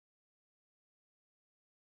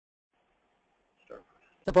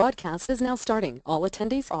The broadcast is now starting. All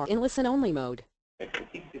attendees are in listen-only mode. Good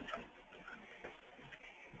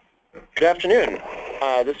afternoon.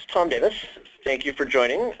 This is Tom Davis. Thank you for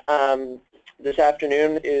joining. This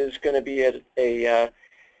afternoon is going to be a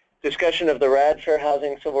discussion of the RAD Fair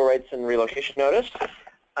Housing, Civil Rights, and Relocation Notice.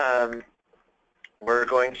 We're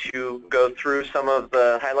going to go through some of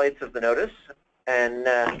the highlights of the notice, and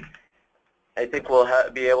I think we'll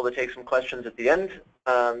be able to take some questions at the end.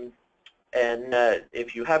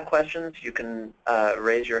 If you have questions, you can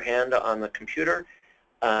raise your hand on the computer.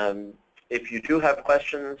 If you do have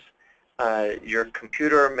questions, your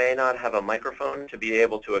computer may not have a microphone to be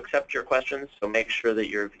able to accept your questions, so make sure that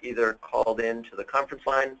you've either called into the conference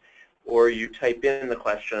line or you type in the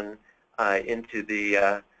question into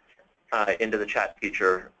the chat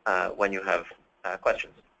feature when you have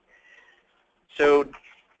questions. So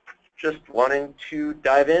just wanting to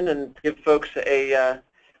dive in and give folks an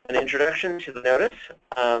introduction to the notice.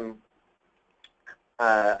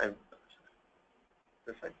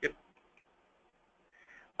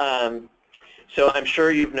 So I'm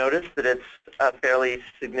sure you've noticed that it's a fairly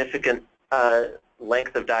significant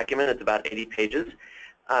length of document. It's about 80 pages.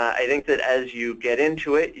 I think that as you get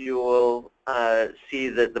into it, you will see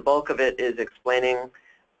that the bulk of it is explaining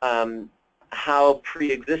how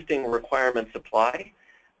pre-existing requirements apply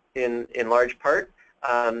in large part.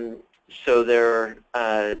 So there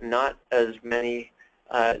are not as many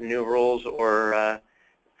new rules or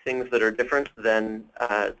things that are different than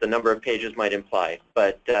the number of pages might imply.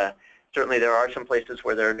 But certainly there are some places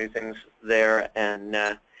where there are new things there, and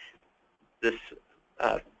this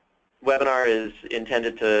webinar is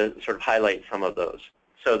intended to sort of highlight some of those.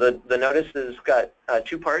 So the notice has got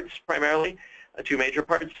two parts primarily, two major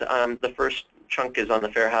parts. The first chunk is on the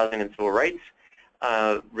fair housing and civil rights,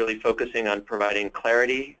 really focusing on providing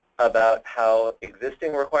clarity about how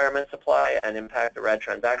existing requirements apply and impact the RAD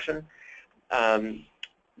transaction.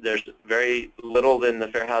 There's very little in the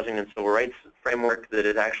Fair Housing and Civil Rights framework that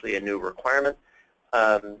is actually a new requirement.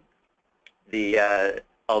 Although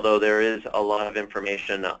there is a lot of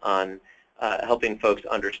information on helping folks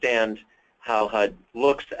understand how HUD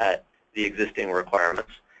looks at the existing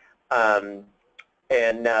requirements. One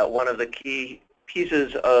of the key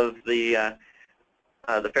pieces of the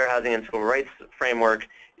Fair Housing and Civil Rights framework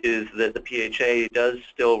is that the PHA does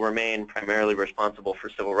still remain primarily responsible for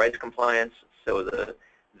civil rights compliance. So the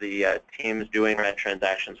teams doing RAD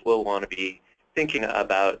transactions will want to be thinking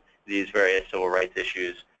about these various civil rights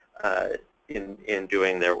issues in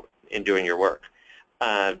doing your work.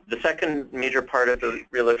 The second major part of the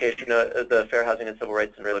relocation, the Fair Housing and Civil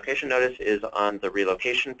Rights and Relocation Notice, is on the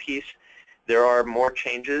relocation piece. There are more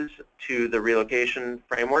changes to the relocation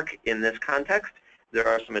framework in this context. There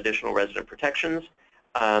are some additional resident protections,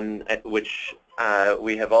 which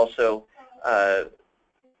we have also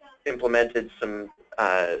implemented some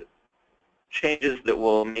changes that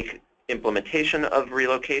will make implementation of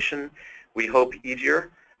relocation, we hope, easier,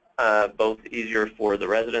 both easier for the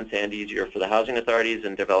residents and easier for the housing authorities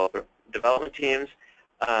and development teams,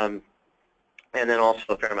 and then also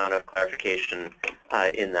a fair amount of clarification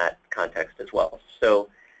in that context as well. So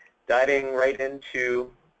diving right into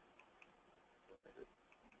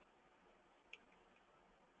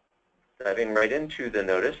the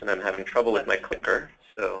notice, and I'm having trouble with my clicker,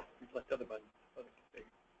 so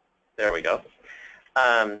there we go.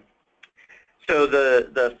 So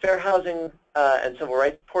the Fair Housing and Civil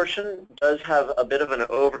Rights portion does have a bit of an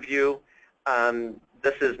overview.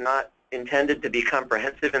 This is not intended to be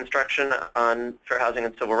comprehensive instruction on fair housing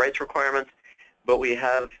and civil rights requirements, but we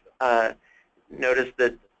have noticed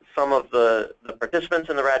that some of the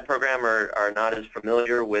participants in the RAD program are not as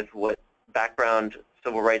familiar with what background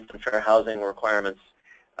civil rights and fair housing requirements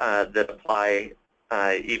that apply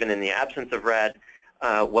even in the absence of RAD,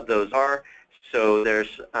 what those are. So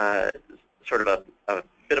there's sort of a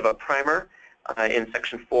bit of a primer in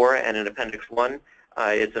Section 4 and in Appendix 1.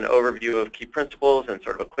 It's an overview of key principles and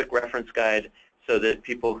sort of a quick reference guide so that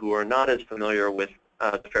people who are not as familiar with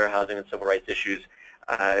the fair housing and civil rights issues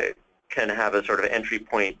can have a sort of entry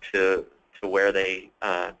point to where they,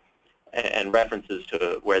 and references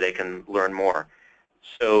to where they can learn more.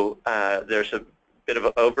 So there's a bit of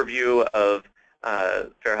an overview of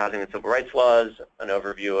fair housing and civil rights laws, an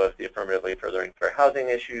overview of the affirmatively furthering fair housing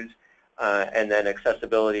issues, and then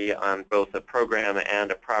accessibility on both a program and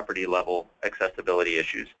a property level accessibility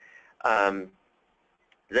issues. Then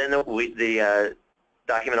the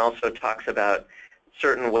document also talks about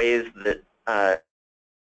certain ways that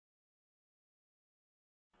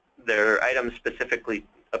there are items specifically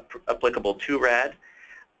applicable to RAD,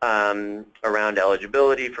 around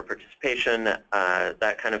eligibility for participation,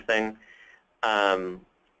 that kind of thing.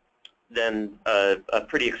 then a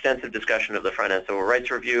pretty extensive discussion of the front-end civil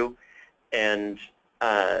rights review, and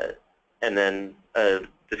then a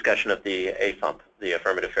discussion of the AFUMP, the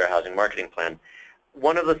Affirmative Fair Housing Marketing Plan.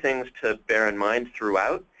 One of the things to bear in mind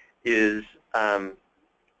throughout is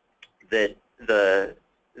that the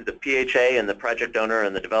PHA and the project owner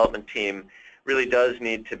and the development team really does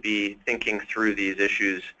need to be thinking through these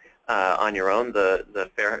issues on your own.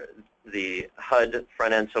 The HUD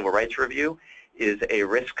front-end civil rights review is a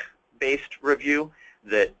risk-based review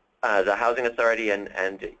that the housing authority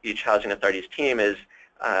and each housing authority's team is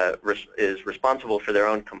responsible for their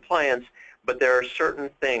own compliance, but there are certain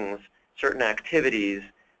things, certain activities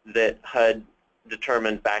that HUD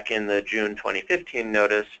determined back in the June 2015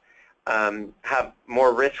 notice have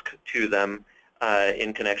more risk to them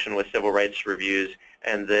in connection with civil rights reviews,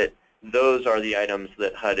 and that those are the items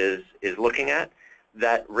that HUD is looking at.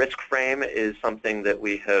 That risk frame is something that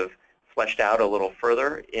we have fleshed out a little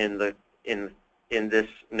further in this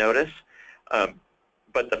notice.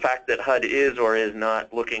 But the fact that HUD is or is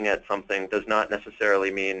not looking at something does not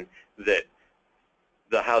necessarily mean that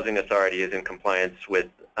the housing authority is in compliance with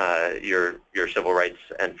your civil rights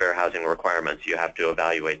and fair housing requirements. You have to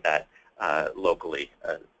evaluate that locally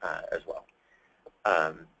as well.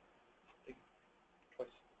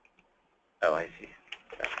 Oh, I see.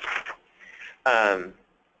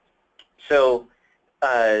 So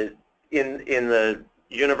in the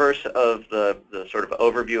universe of the sort of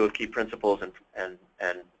overview of key principles and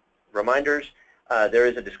reminders, there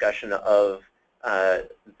is a discussion of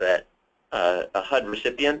that a HUD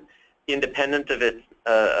recipient, independent of its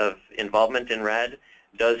involvement in RAD,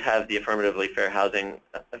 does have the affirmatively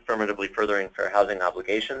furthering fair housing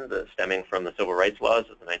obligation stemming from the civil rights laws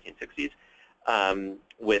of the 1960s,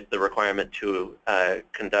 with the requirement to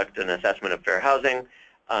conduct an assessment of fair housing,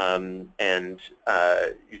 and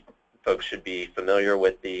folks should be familiar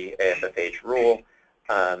with the AFFH rule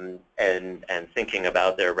and thinking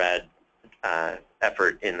about their RAD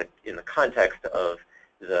effort in the context of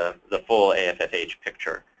the full AFFH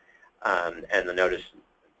picture. And the notice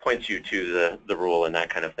points you to the rule and that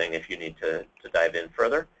kind of thing if you need to dive in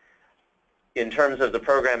further. In terms of the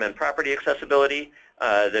program and property accessibility,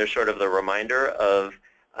 there's sort of the reminder of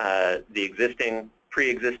the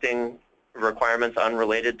pre-existing requirements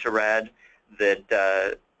unrelated to RAD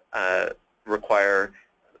that require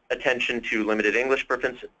attention to limited English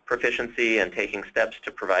proficiency and taking steps to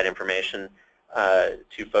provide information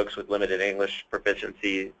to folks with limited English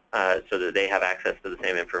proficiency so that they have access to the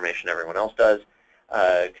same information everyone else does.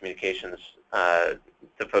 Communications to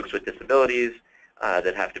folks with disabilities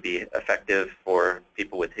that have to be effective for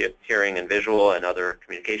people with hearing and visual and other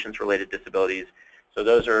communications-related disabilities. So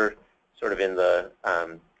those are sort of in the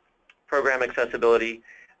program accessibility.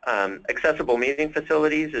 Accessible meeting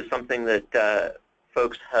facilities is something that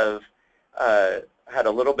folks have had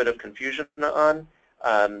a little bit of confusion on.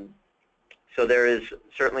 So there is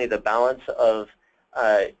certainly the balance of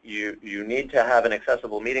you need to have an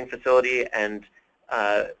accessible meeting facility and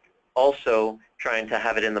also trying to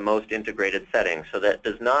have it in the most integrated setting. So that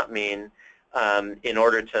does not mean in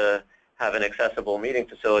order to have an accessible meeting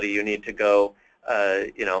facility you need to go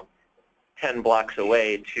 10 blocks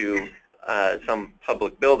away to some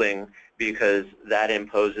public building, because that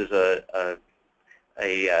imposes a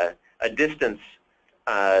distance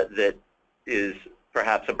that is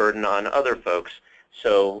perhaps a burden on other folks.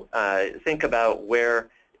 So think about where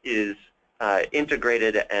is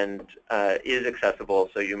integrated and is accessible.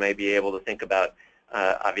 So you may be able to think about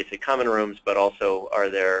obviously common rooms, but also are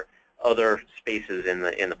there other spaces in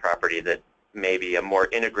the property that may be a more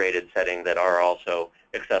integrated setting that are also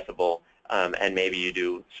accessible, and maybe you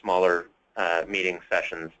do smaller meeting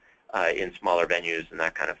sessions in smaller venues and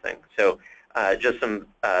that kind of thing. So just some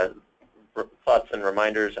thoughts and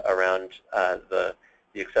reminders around the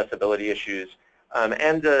accessibility issues,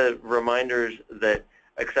 and the reminders that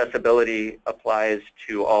accessibility applies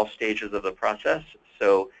to all stages of the process.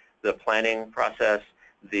 So the planning process,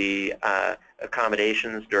 the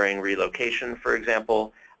accommodations during relocation, for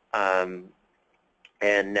example, and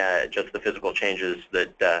just the physical changes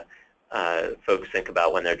that folks think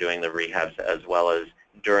about when they're doing the rehabs, as well as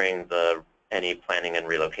during any planning and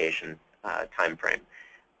relocation time frame.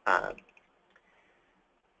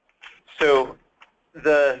 So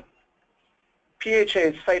the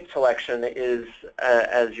PHA site selection is,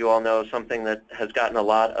 as you all know, something that has gotten a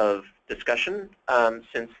lot of discussion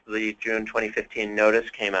since the June 2015 notice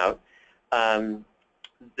came out.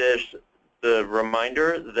 There's the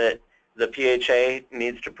reminder that the PHA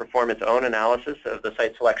needs to perform its own analysis of the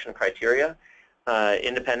site selection criteria,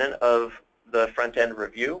 independent of the front-end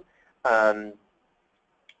review. The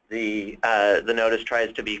notice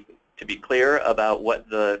tries to to be clear about what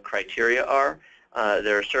the criteria are.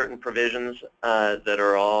 There are certain provisions that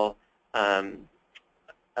are all,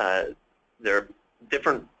 there are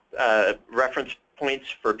different reference points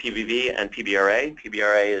for PBV and PBRA.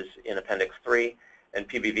 PBRA is in Appendix 3, and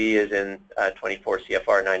PBV is in 24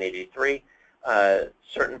 CFR 983.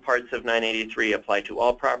 Certain parts of 983 apply to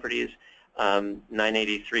all properties.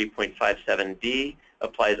 983.57D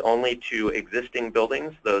applies only to existing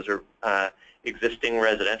buildings. Those are existing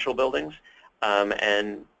residential buildings.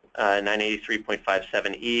 And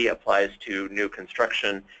 983.57E applies to new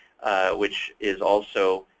construction, which is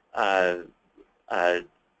also an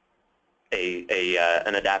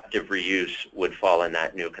adaptive reuse would fall in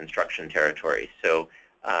that new construction territory. So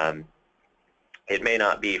it may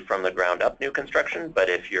not be from the ground up new construction, but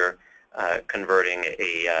if you're converting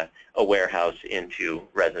a warehouse into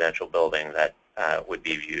residential building, that would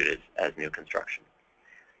be viewed as new construction.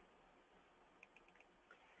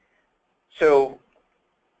 So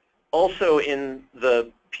also in the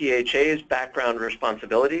PHA's background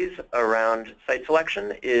responsibilities around site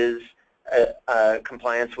selection is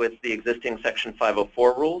compliance with the existing Section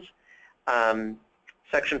 504 rules.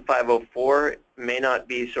 Section 504 may not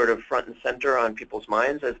be sort of front and center on people's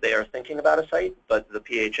minds as they are thinking about a site, but the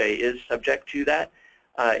PHA is subject to that,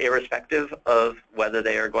 irrespective of whether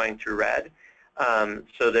they are going through RAD.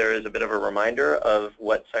 So there is a bit of a reminder of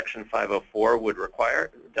what Section 504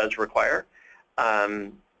 does require.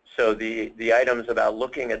 So the items about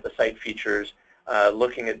looking at the site features,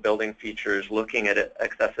 looking at building features, looking at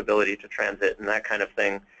accessibility to transit and that kind of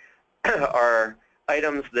thing are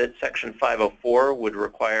items that Section 504 would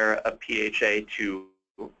require a PHA to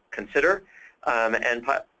consider. And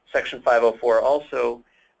Section 504 also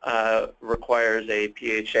requires a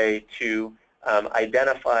PHA to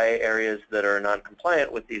identify areas that are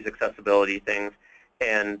non-compliant with these accessibility things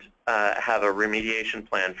and have a remediation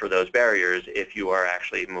plan for those barriers if you are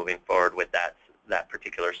actually moving forward with that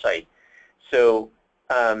particular site. So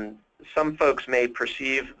some folks may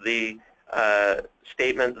perceive the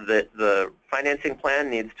statement that the financing plan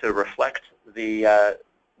needs to reflect the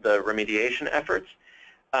remediation efforts.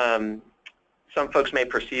 Some folks may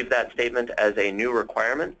perceive that statement as a new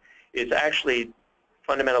requirement. It's actually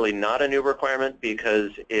fundamentally not a new requirement,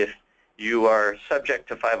 because if you are subject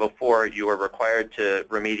to 504, you are required to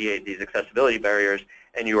remediate these accessibility barriers,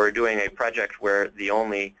 and you are doing a project where the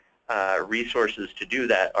only resources to do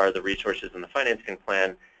that are the resources in the financing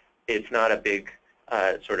plan. It's not a big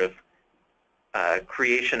sort of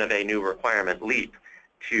creation of a new requirement leap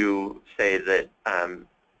to say that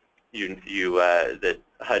that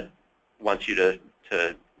HUD wants you to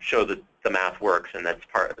show that the math works, and that's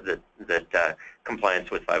part of that compliance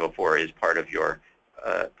with 504 is part of your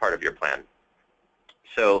plan.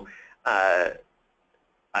 So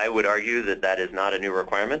I would argue that that is not a new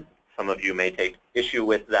requirement. Some of you may take issue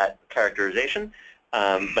with that characterization,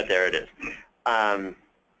 but there it is.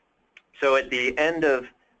 So at the end of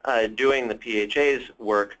doing the PHA's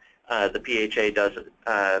work, the PHA does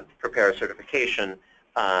prepare a certification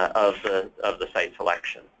of the site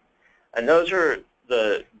selection, and those are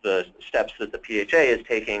the steps that the PHA is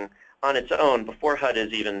taking on its own before HUD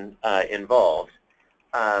is even involved.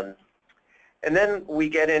 And then we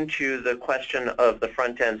get into the question of the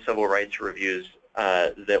front-end civil rights reviews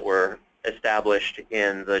that were established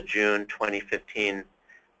in the June 2015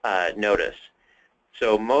 notice.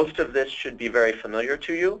 So most of this should be very familiar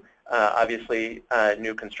to you. Obviously,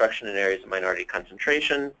 new construction in areas of minority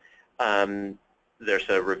concentration. There's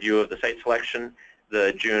a review of the site selection.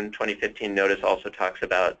 The June 2015 notice also talks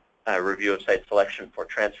about a review of site selection for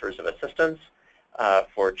transfers of assistance,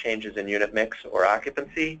 for changes in unit mix or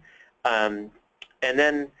occupancy. And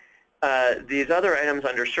then these other items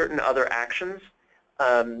under certain other actions,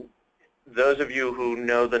 those of you who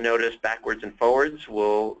know the notice backwards and forwards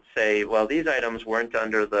will say, well, these items weren't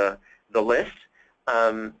under the list.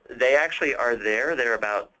 They actually are there. They're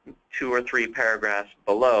about 2 or 3 paragraphs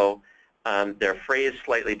below. They're phrased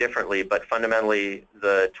slightly differently, but fundamentally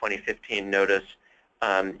the 2015 notice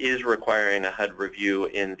is requiring a HUD review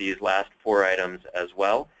in these last 4 items as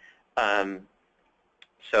well.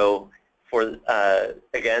 So for,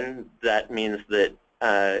 again, that means that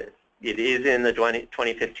it is in the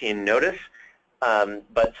 2015 notice,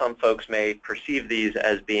 but some folks may perceive these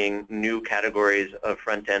as being new categories of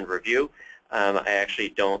front-end review. I actually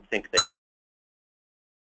don't think that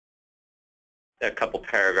a couple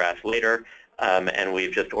paragraphs later, and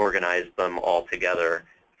we've just organized them all together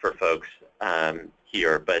for folks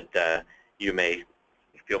here. But you may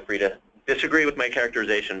feel free to disagree with my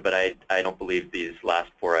characterization, but I don't believe these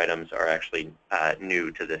last 4 items are actually new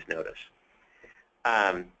to this notice.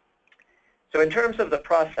 So in terms of the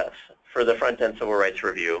process for the front-end civil rights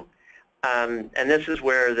review, and this is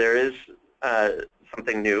where there is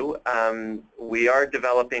something new, we are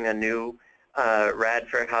developing a new RAD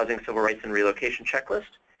Fair Housing, Civil Rights, and Relocation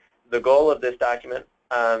checklist. The goal of this document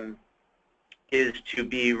is to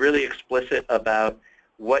be really explicit about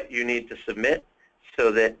what you need to submit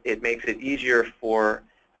so that it makes it easier for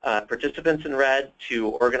participants in RAD to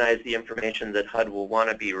organize the information that HUD will want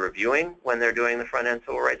to be reviewing when they're doing the front-end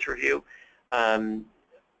civil rights review,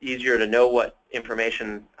 easier to know what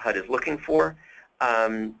information HUD is looking for,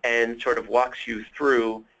 and sort of walks you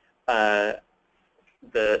through the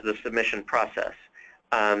submission process.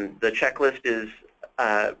 The checklist is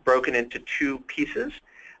broken into two pieces,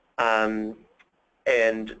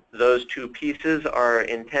 and those two pieces are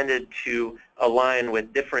intended to align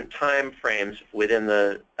with different time frames within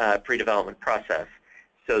the pre-development process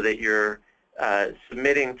so that you're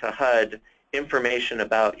submitting to HUD information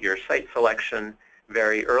about your site selection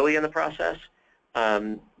very early in the process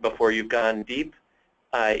before you've gone deep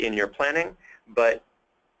in your planning, but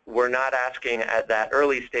we're not asking at that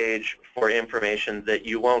early stage for information that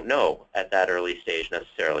you won't know at that early stage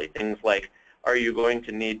necessarily. Things like, are you going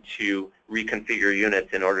to need to reconfigure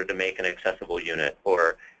units in order to make an accessible unit,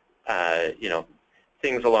 or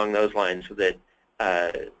things along those lines that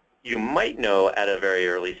you might know at a very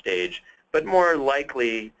early stage, but more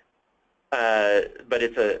likely,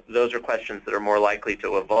 those are questions that are more likely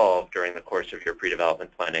to evolve during the course of your pre-development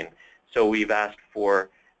planning. So we've asked for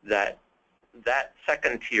that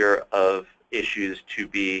second tier of issues to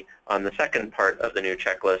be on the second part of the new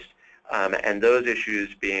checklist, and those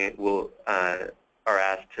issues are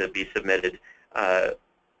asked to be submitted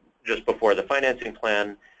just before the financing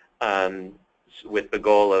plan, with the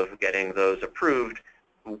goal of getting those approved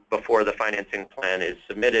before the financing plan is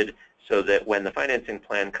submitted, so that when the financing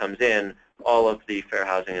plan comes in, all of the fair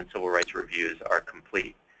housing and civil rights reviews are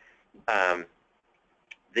complete.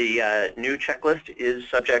 The new checklist is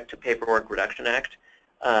subject to Paperwork Reduction Act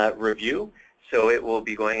review, so it will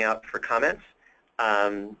be going out for comments.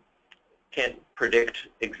 Can't predict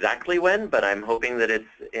exactly when, but I'm hoping that it's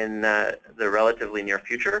in the relatively near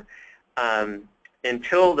future.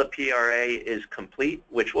 Until the PRA is complete,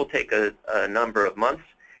 which will take a number of months,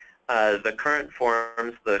 the current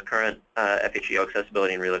forms, the current FHEO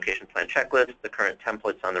Accessibility and Relocation Plan checklist, the current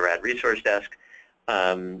templates on the RAD Resource Desk,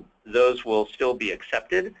 those will still be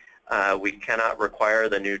accepted. We cannot require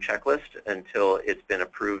the new checklist until it's been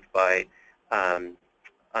approved by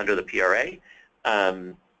under the PRA.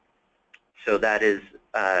 So that is,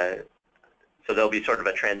 so there'll be sort of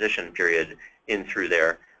a transition period in through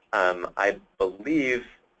there. I believe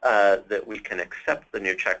that we can accept the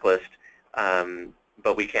new checklist,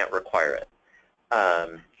 but we can't require it.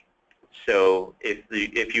 So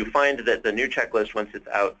if you find that the new checklist, once it's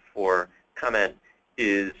out for comment,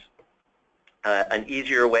 is an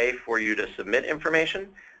easier way for you to submit information,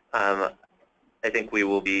 I think we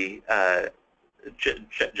will be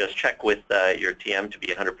just check with your TM to be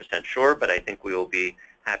 100% sure, but I think we will be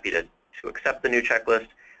happy to accept the new checklist,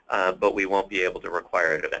 but we won't be able to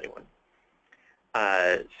require it of anyone.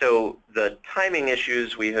 So the timing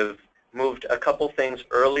issues, we have moved a couple things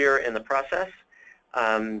earlier in the process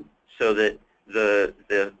so that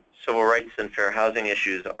the civil rights and fair housing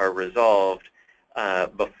issues are resolved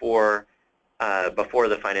before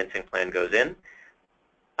the financing plan goes in.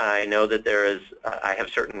 I know that there is, I have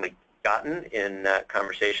certainly gotten in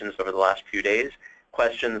conversations over the last few days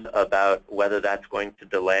questions about whether that's going to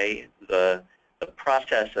delay the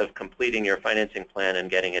process of completing your financing plan and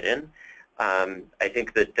getting it in. I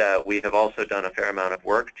think that we have also done a fair amount of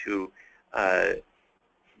work to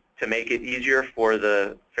make it easier for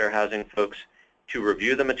the fair housing folks to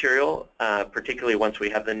review the material, particularly once we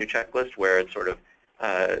have the new checklist where it's sort of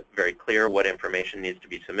very clear what information needs to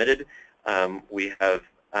be submitted.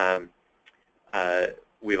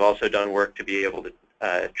 We've also done work to be able to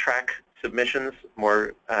track submissions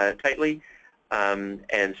more tightly,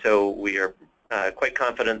 and so we are quite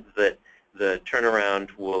confident that the turnaround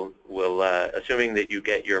will assuming that you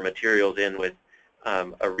get your materials in with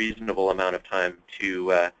a reasonable amount of time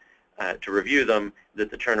to review them, that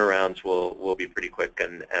the turnarounds will be pretty quick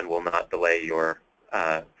and will not delay your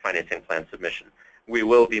financing plan submission. We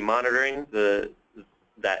will be monitoring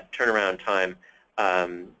that turnaround time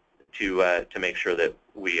to make sure that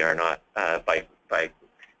we are not, by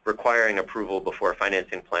requiring approval before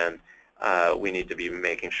financing plan, we need to be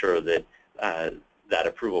making sure that that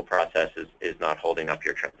approval process is not holding up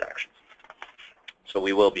your transactions. So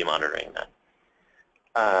we will be monitoring that.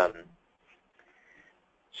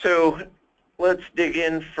 So let's dig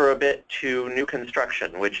in for a bit to new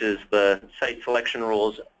construction, which is the site selection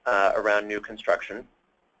rules around new construction.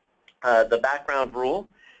 The background rule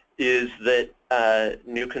is that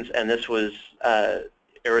and this was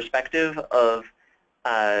irrespective of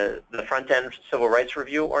the front-end civil rights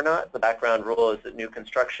review or not. The background rule is that new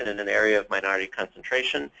construction in an area of minority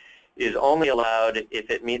concentration is only allowed if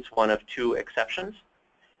it meets one of two exceptions: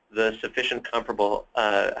 the sufficient comparable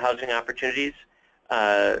housing opportunities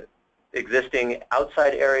existing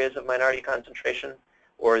outside areas of minority concentration,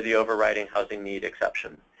 or the overriding housing need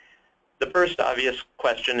exception. The first obvious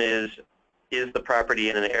question is the property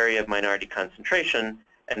in an area of minority concentration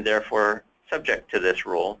and therefore subject to this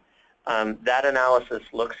rule? That analysis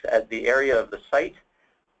looks at the area of the site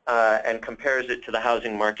and compares it to the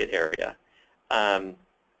housing market area.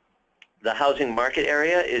 The housing market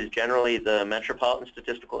area is generally the metropolitan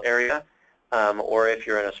statistical area, or if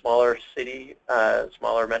you're in a smaller city,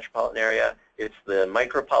 smaller metropolitan area, it's the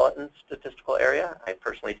micropolitan statistical area. I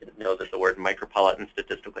personally didn't know that the word micropolitan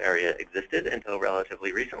statistical area existed until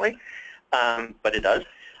relatively recently, but it does.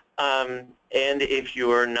 And if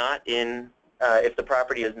you're not in, if the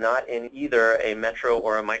property is not in either a metro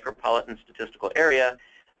or a micropolitan statistical area,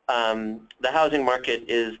 the housing market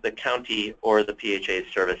is the county or the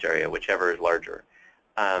PHA's service area, whichever is larger.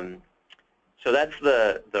 So that's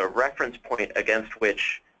the reference point against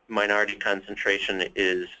which minority concentration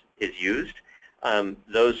is used.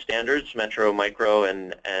 Those standards, metro, micro,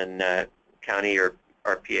 and county or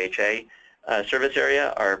PHA service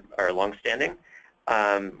area are longstanding.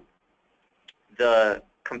 The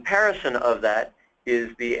comparison of that is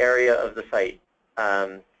the area of the site.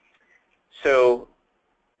 So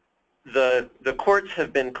the courts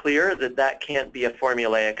have been clear that that can't be a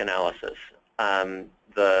formulaic analysis.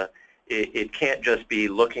 It can't just be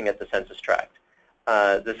looking at the census tract.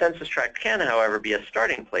 The census tract can, however, be a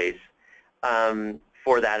starting place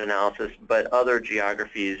for that analysis, but other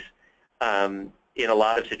geographies in a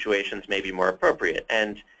lot of situations may be more appropriate.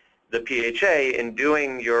 And the PHA, in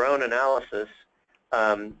doing your own analysis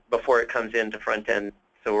before it comes into front-end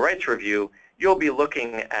civil rights review, you'll be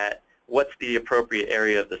looking at what's the appropriate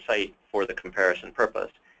area of the site for the comparison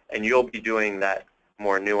purpose. And you'll be doing that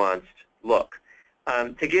more nuanced look.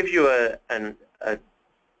 To give you a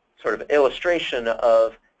sort of illustration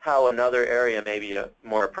of how another area may be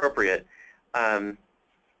more appropriate,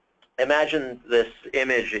 imagine this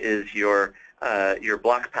image is your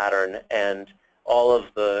block pattern, and all of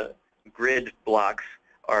the grid blocks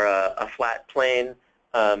are a flat plane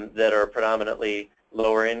that are predominantly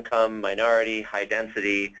lower income, minority, high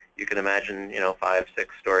density. You can imagine, 5,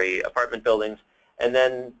 6-story apartment buildings. And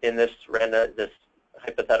then in this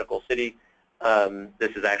hypothetical city,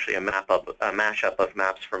 this is actually a mashup of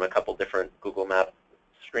maps from a couple different Google Map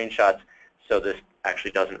screenshots, so this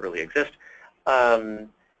actually doesn't really exist.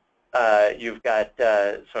 You've got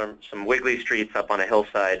some wiggly streets up on a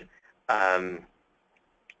hillside, and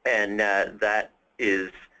that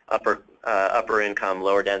is upper income,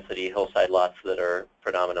 lower density hillside lots that are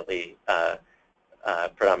predominantly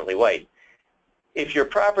white. If your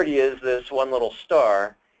property is this one little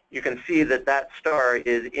star, you can see that that star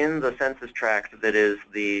is in the census tract that is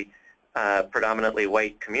the predominantly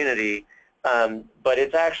white community, but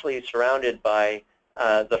it's actually surrounded by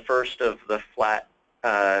the first of the flat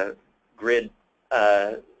grid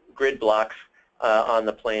blocks on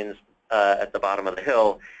the plains at the bottom of the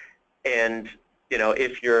hill. And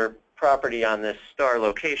if your property on this star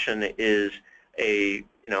location is a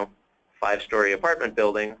 5-story apartment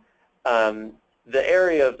building, the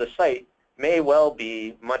area of the site may well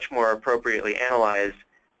be much more appropriately analyzed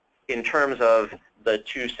in terms of the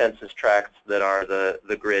two census tracts that are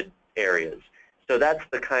the grid areas. So that's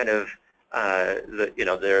the kind of,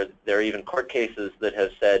 there are even court cases that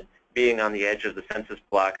have said, being on the edge of the census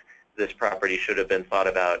block, this property should have been thought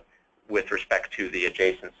about with respect to the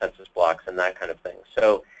adjacent census blocks and that kind of thing.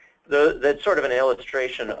 So that's sort of an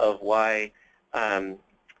illustration of why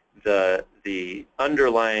the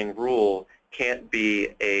underlying rule can't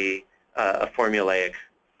be a formulaic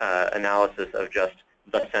analysis of just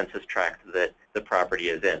the census tract that the property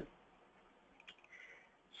is in.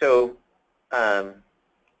 So why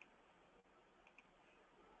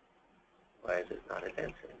is it not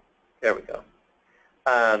advancing? There we go.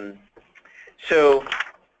 So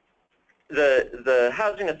the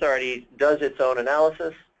Housing Authority does its own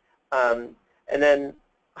analysis, and then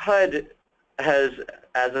HUD has,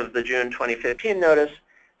 as of the June 2015 notice,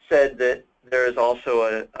 said that there is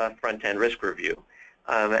also a front-end risk review.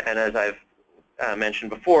 And as I've mentioned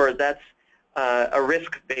before, that's a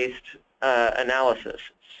risk-based analysis.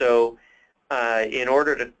 So in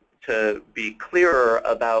order to be clearer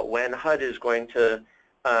about when HUD is going to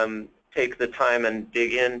take the time and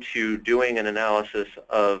dig into doing an analysis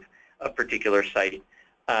of a particular site.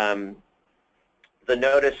 The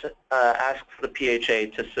notice asks the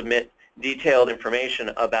PHA to submit detailed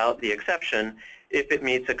information about the exception if it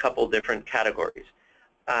meets a couple different categories.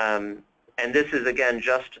 And this is, again,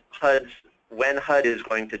 just when HUD is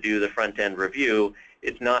going to do the front-end review.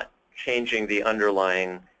 It's not changing the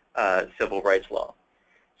underlying civil rights law.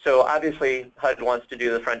 So obviously, HUD wants to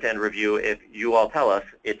do the front-end review if you all tell us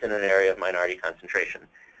it's in an area of minority concentration.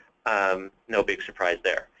 No big surprise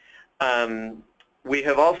there. We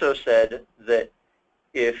have also said that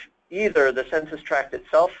if either the census tract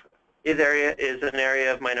itself is an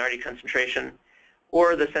area of minority concentration,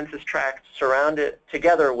 or the census tract surrounded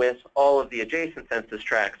together with all of the adjacent census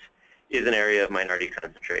tracts is an area of minority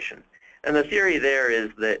concentration. And the theory there is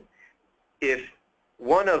that if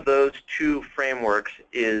one of those two frameworks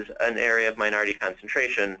is an area of minority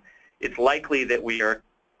concentration, it's likely that we are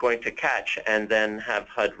going to catch and then have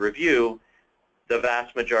HUD review the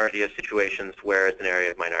vast majority of situations where it's an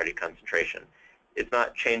area of minority concentration. It's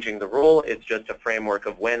not changing the rule, it's just a framework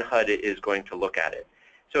of when HUD is going to look at it.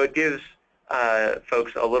 So it gives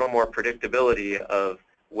folks a little more predictability of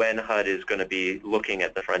when HUD is going to be looking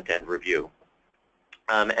at the front-end review.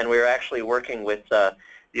 And we're actually working with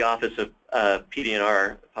the Office of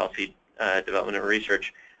PD&R, Policy Development and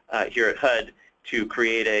Research, here at HUD to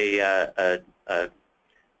create a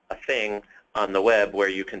thing on the web where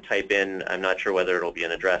you can type in, I'm not sure whether it'll be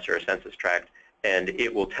an address or a census tract, and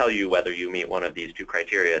it will tell you whether you meet one of these two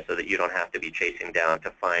criteria so that you don't have to be chasing down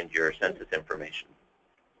to find your census information.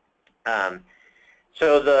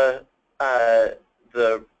 So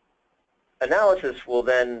the analysis will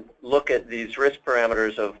then look at these risk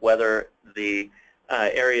parameters of whether the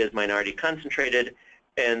area is minority concentrated,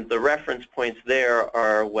 and the reference points there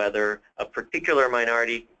are whether a particular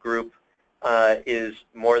minority group is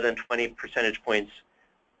more than 20 percentage points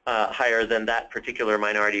higher than that particular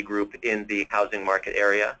minority group in the housing market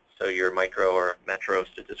area, so your micro or metro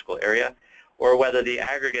statistical area, or whether the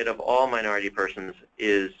aggregate of all minority persons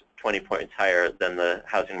is 20 points higher than the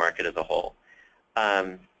housing market as a whole.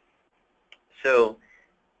 So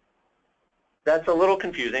that's a little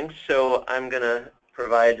confusing, so I'm going to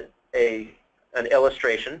provide an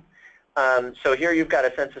illustration. So here you've got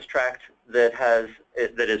a census tract that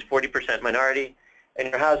is 40% minority, and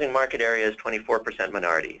your housing market area is 24%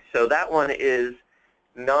 minority. So that one is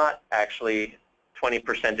not actually 20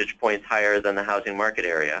 percentage points higher than the housing market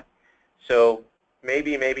area. So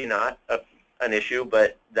maybe not an issue,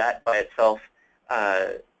 but that by itself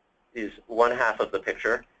is one half of the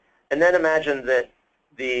picture. And then imagine that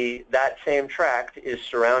that same tract is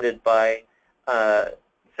surrounded by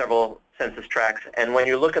several census tracts, and when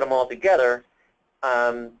you look at them all together,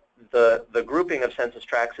 the grouping of census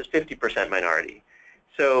tracts is 50% minority.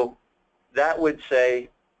 So that would say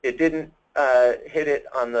it didn't hit it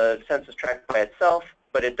on the census tract by itself,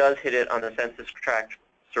 but it does hit it on the census tract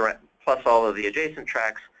plus all of the adjacent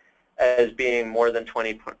tracts as being more than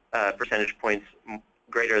 20 percentage points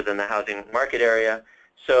greater than the housing market area.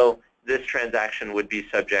 So this transaction would be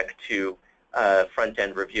subject to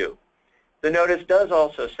front-end review. The notice does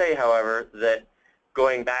also say, however, that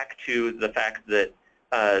going back to the fact that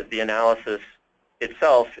the analysis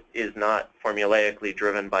itself is not formulaically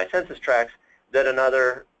driven by census tracts, that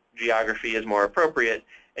another geography is more appropriate,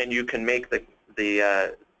 and you can make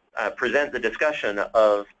present the discussion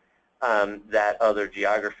of that other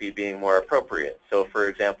geography being more appropriate. So for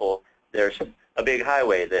example, there's a big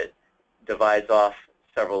highway that divides off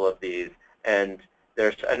several of these, and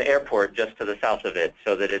there's an airport just to the south of it,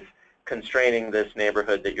 so that it's constraining this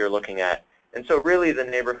neighborhood that you're looking at. And so really the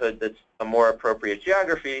neighborhood that's a more appropriate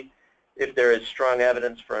geography, if there is strong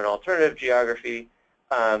evidence for an alternative geography,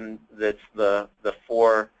 that's the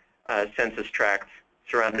four census tracts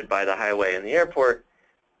surrounded by the highway and the airport,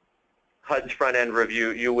 HUD's front-end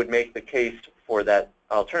review, you would make the case for that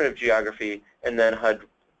alternative geography, and then HUD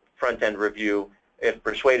front-end review, if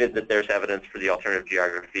persuaded that there's evidence for the alternative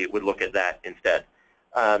geography, would look at that instead.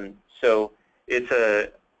 So it's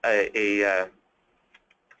a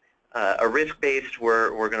risk-based. We're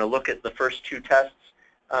going to look at the first two tests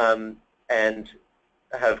and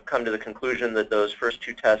have come to the conclusion that those first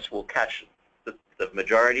two tests will catch the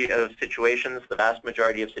majority of situations, the vast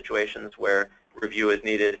majority of situations where review is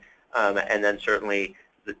needed, and then certainly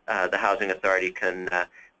the housing authority can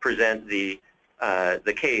present the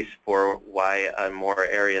case for why a more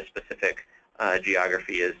area-specific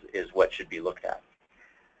geography is what should be looked at.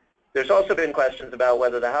 There's also been questions about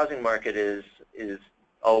whether the housing market is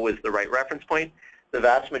always the right reference point. The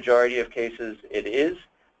vast majority of cases it is.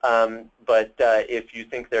 But if you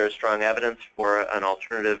think there is strong evidence for an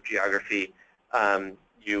alternative geography,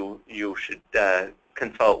 you should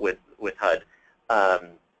consult with HUD.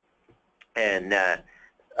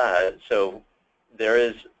 So there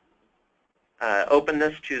is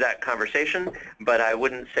openness to that conversation, but I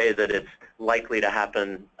wouldn't say that it's likely to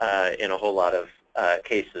happen in a whole lot of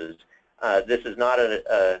cases. This is not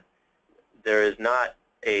there is not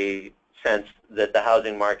a sense that the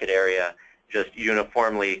housing market area just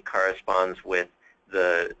uniformly corresponds with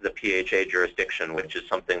the PHA jurisdiction, which is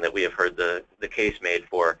something that we have heard the case made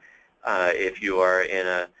for. If you are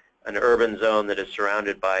in an urban zone that is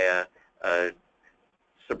surrounded by a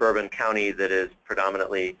suburban county that is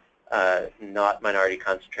predominantly not minority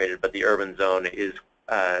concentrated, but the urban zone is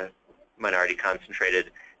minority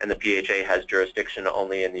concentrated, and the PHA has jurisdiction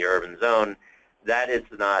only in the urban zone, that is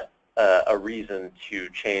not a reason to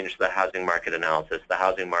change the housing market analysis. The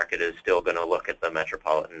housing market is still going to look at the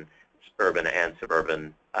metropolitan, urban, and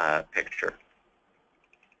suburban picture.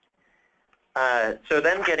 So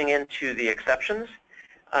then getting into the exceptions.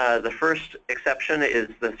 The first exception is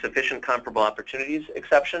the sufficient comparable opportunities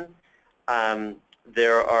exception.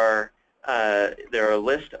 There are a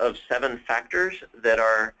list of 7 factors that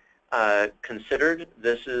are considered.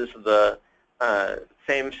 This is the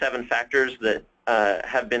same 7 factors that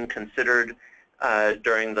have been considered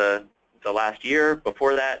during the last year,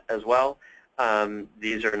 before that as well.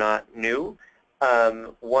 These are not new.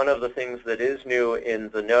 One of the things that is new in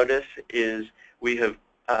the notice is we have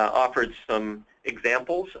offered some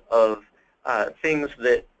examples of things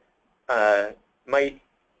that might,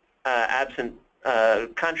 absent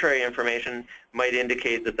contrary information, might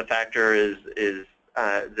indicate that the factor is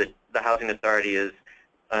that the housing authority is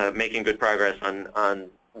making good progress on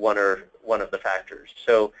one of the factors.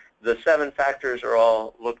 So the 7 factors are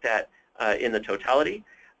all looked at in the totality,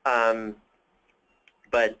 but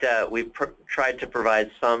we've tried to provide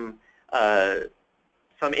some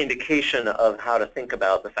indication of how to think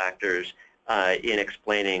about the factors in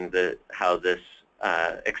explaining how this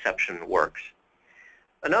exception works.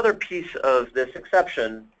 Another piece of this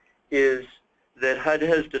exception is that HUD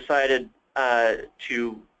has decided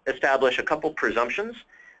to establish a couple presumptions.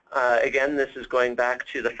 Again, this is going back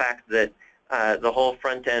to the fact that the whole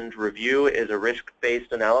front-end review is a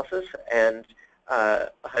risk-based analysis, and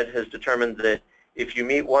HUD has determined that if you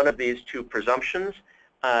meet one of these 2 presumptions,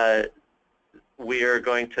 we are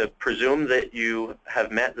going to presume that you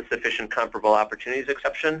have met the sufficient comparable opportunities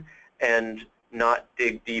exception and not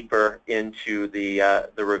dig deeper into the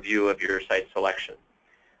review of your site selection.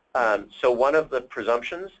 So one of the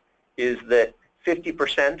presumptions is that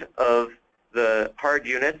 50% of the hard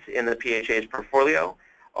units in the PHA's portfolio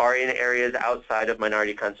are in areas outside of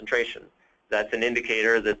minority concentration. That's an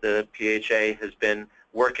indicator that the PHA has been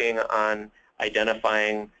working on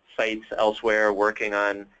identifying sites elsewhere, working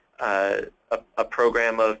on a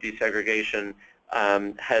program of desegregation,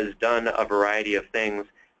 has done a variety of things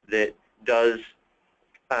that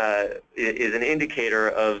is an indicator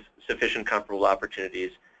of sufficient comparable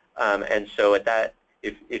opportunities. And so at that,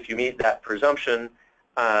 if you meet that presumption,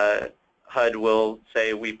 HUD will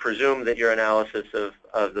say, we presume that your analysis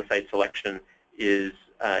of the site selection is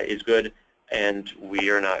good, and we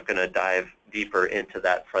are not going to dive deeper into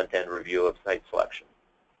that front-end review of site selection.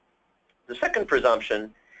 The second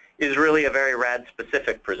presumption is really a very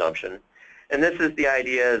RAD-specific presumption, and this is the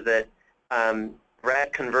idea that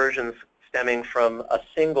RAD conversions stemming from a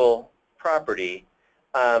single property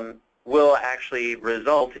will actually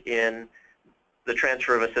result in the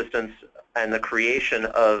transfer of assistance and the creation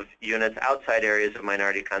of units outside areas of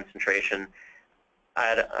minority concentration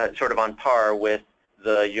at sort of on par with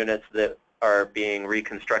the units that are being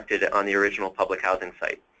reconstructed on the original public housing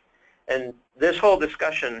site. And this whole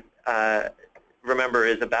discussion, remember,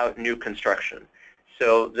 is about new construction.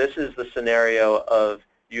 So this is the scenario of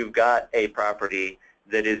you've got a property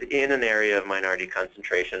that is in an area of minority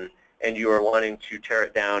concentration, and you are wanting to tear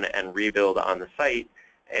it down and rebuild on the site,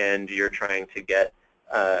 and you're trying to get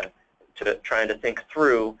trying to think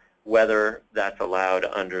through whether that's allowed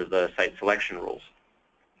under the site selection rules.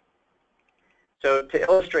 So to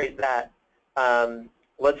illustrate that,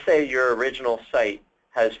 let's say your original site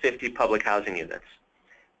has 50 public housing units,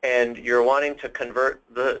 and you're wanting to convert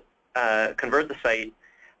the site,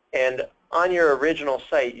 and on your original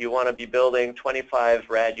site you want to be building 25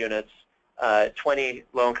 RAD units, 20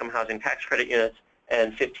 low-income housing tax credit units,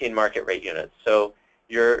 and 15 market rate units. So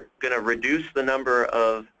you're going to reduce the number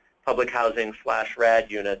of public housing /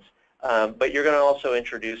 RAD units, but you're going to also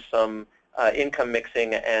introduce some income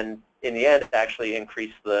mixing, and in the end actually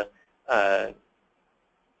increase the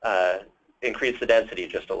density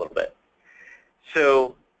just a little bit.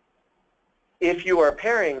 So if you are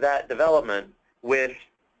pairing that development with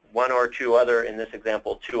one or two other, in this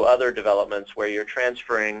example, two other developments where you're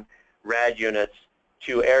transferring RAD units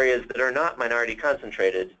to areas that are not minority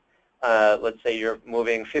concentrated, let's say you're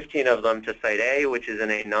moving 15 of them to Site A, which is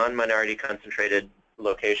in a non-minority concentrated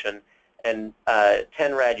location, and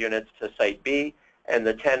 10 RAD units to Site B, and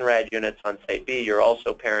the 10 RAD units on Site B you're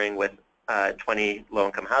also pairing with 20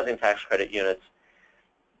 low-income housing tax credit units.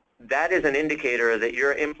 That is an indicator that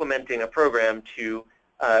you're implementing a program to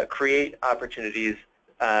create opportunities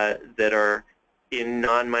that are in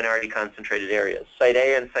non-minority concentrated areas. Site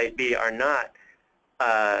A and Site B are not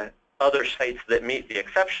other sites that meet the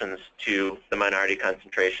exceptions to the minority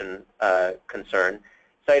concentration concern.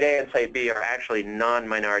 Site A and Site B are actually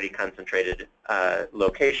non-minority concentrated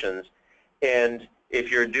locations. And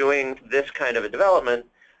if you're doing this kind of a development,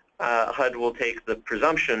 HUD will take the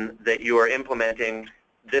presumption that you are implementing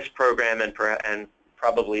this program and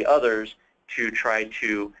probably others to try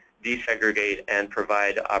to desegregate and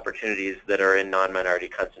provide opportunities that are in non-minority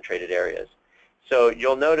concentrated areas. So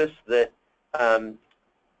you'll notice that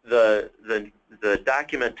the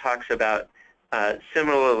document talks about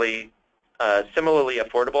similarly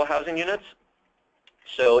affordable housing units.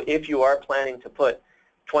 So if you are planning to put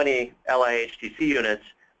 20 LIHTC units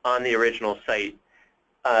on the original site,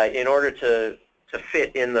 in order to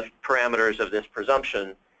fit in the parameters of this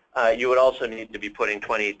presumption, you would also need to be putting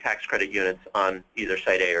 20 tax credit units on either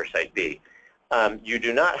Site A or Site B. You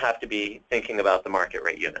do not have to be thinking about the market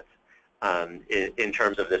rate units in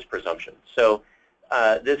terms of this presumption. So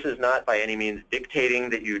this is not by any means dictating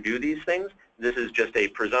that you do these things. This is just a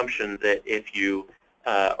presumption that if you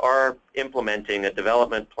are implementing a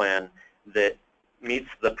development plan that meets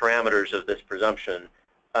the parameters of this presumption,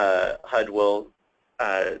 HUD will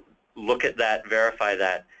look at that, verify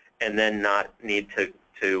that, and then not need to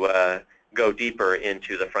go deeper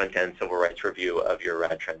into the front-end civil rights review of your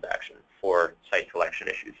RAD transaction for site selection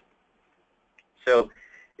issues. So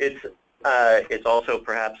it's also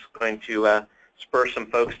perhaps going to spur some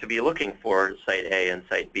folks to be looking for Site A and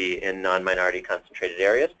Site B in non-minority concentrated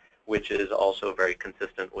areas, which is also very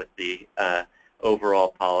consistent with the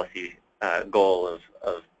overall policy goal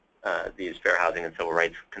of these fair housing and civil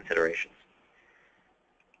rights considerations.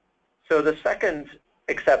 So the second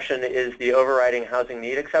exception is the overriding housing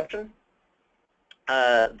need exception.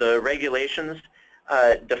 The regulations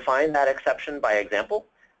define that exception by example.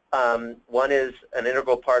 One is an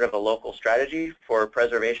integral part of a local strategy for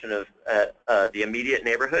preservation of the immediate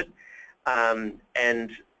neighborhood.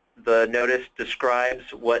 And the notice describes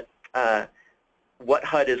what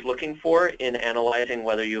HUD is looking for in analyzing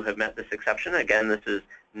whether you have met this exception. Again, this is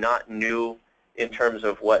not new in terms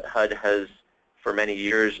of what HUD has for many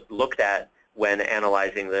years looked at when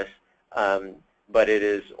analyzing this, but it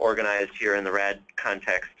is organized here in the RAD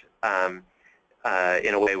context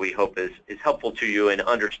in a way we hope is helpful to you in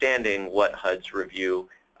understanding what HUD's review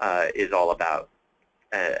is all about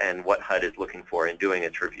and what HUD is looking for in doing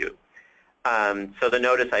its review. So the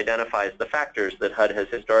notice identifies the factors that HUD has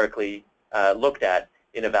historically looked at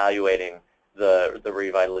in evaluating the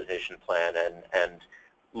revitalization plan and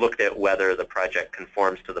looked at whether the project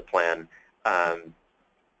conforms to the plan.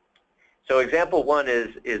 So example one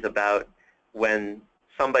is about when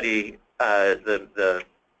somebody, the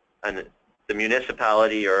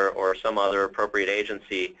municipality or some other appropriate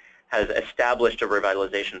agency has established a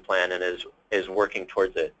revitalization plan and is working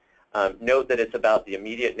towards it. Note that it's about the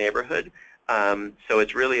immediate neighborhood. So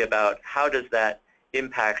it's really about how does that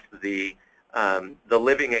impact the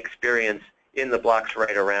living experience in the blocks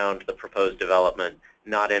right around the proposed development,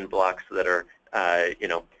 not in blocks that are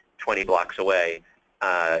 20 blocks away,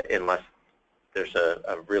 unless there's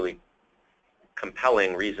a really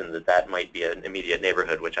compelling reason that might be an immediate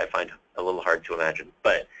neighborhood, which I find a little hard to imagine.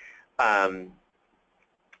 But the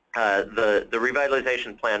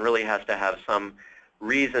revitalization plan really has to have some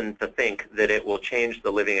reason to think that it will change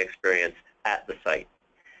the living experience at the site.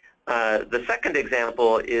 The second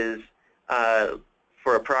example is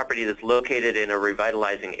for a property that's located in a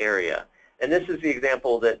revitalizing area. And this is the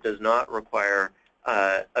example that does not require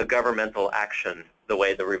a governmental action the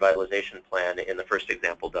way the revitalization plan in the first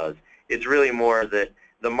example does. It's really more that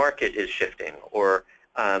the market is shifting, or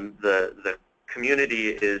the community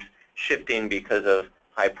is shifting because of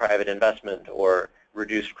high private investment or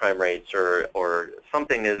reduced crime rates, or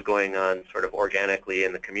something is going on sort of organically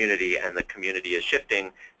in the community, and the community is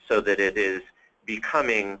shifting so that it is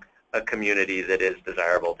becoming a community that is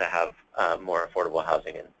desirable to have more affordable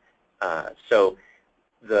housing in. So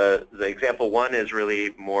the example one is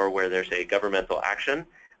really more where there's a governmental action,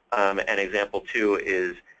 and example two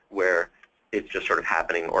is where it's just sort of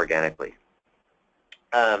happening organically.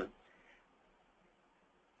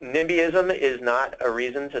 NIMBYism is not a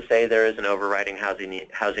reason to say there is an overriding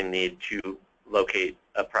housing need to locate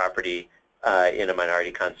a property in a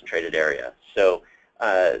minority concentrated area. So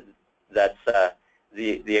that's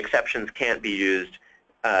the exceptions can't be used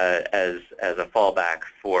as a fallback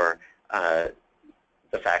for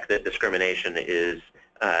the fact that discrimination is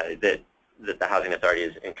that the housing authority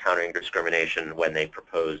is encountering discrimination when they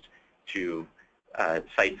proposed to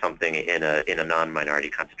cite something in a non-minority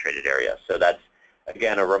concentrated area. So that's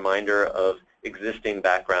again a reminder of existing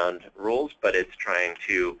background rules, but it's trying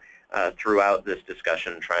to throughout this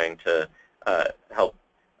discussion trying to help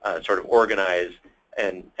sort of organize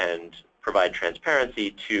and provide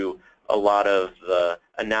transparency to a lot of the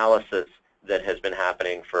analysis that has been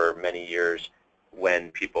happening for many years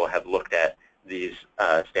when people have looked at these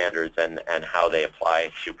standards and how they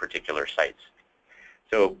apply to particular sites.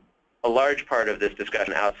 So a large part of this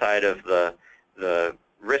discussion outside of the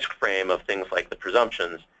risk frame of things like the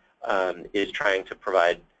presumptions is trying to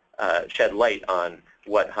provide, shed light on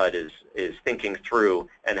what HUD is thinking through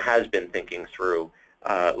and has been thinking through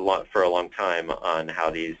for a long time on how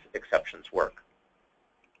these exceptions work.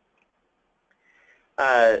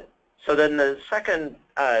 So then the second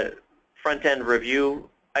front-end review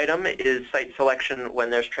item is site selection when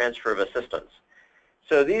there's transfer of assistance.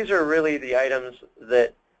 So these are really the items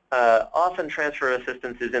that often transfer of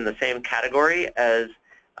assistance is in the same category as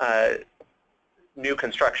new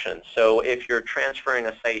construction. So if you're transferring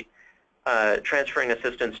a site, transferring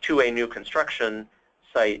assistance to a new construction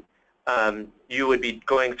site, you would be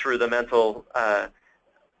going through the mental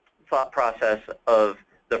thought process of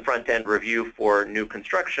the front-end review for new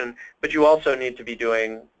construction, but you also need to be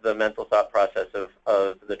doing the mental thought process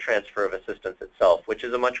of the transfer of assistance itself, which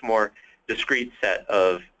is a much more discrete set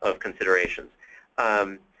of considerations.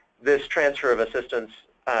 This transfer of assistance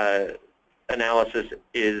analysis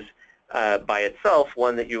is by itself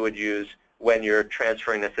one that you would use when you're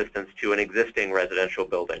transferring assistance to an existing residential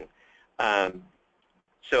building.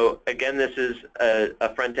 So again, this is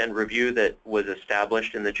a front-end review that was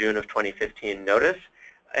established in the June of 2015 notice,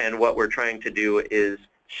 and what we're trying to do is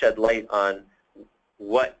shed light on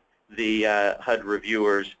what the HUD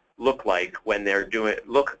reviewers look like when they're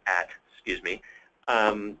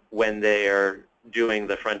when they are doing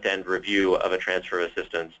the front-end review of a transfer of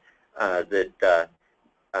assistance that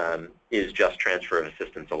is just transfer of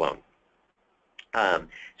assistance alone.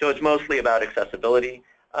 So it's mostly about accessibility.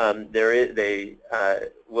 They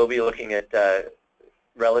will be looking at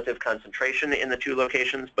relative concentration in the two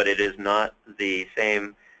locations, but it is not the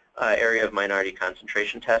same area of minority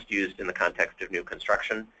concentration test used in the context of new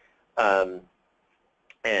construction. And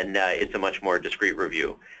it's a much more discrete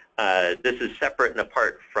review. This is separate and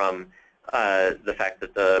apart from the fact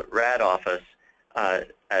that the RAD office,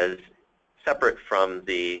 as separate from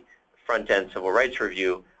the front-end civil rights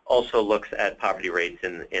review, also looks at property rates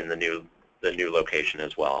in the new location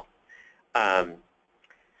as well.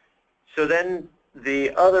 So then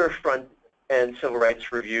the other front-end civil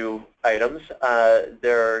rights review items,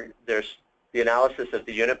 there's the analysis of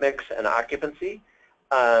the unit mix and occupancy.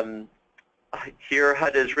 Here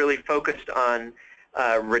HUD is really focused on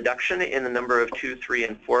reduction in the number of 2, 3,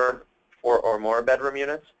 and 4 or more bedroom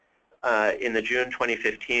units. In the June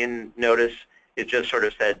 2015 notice, it just sort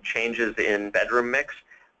of said changes in bedroom mix.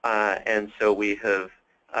 And so we have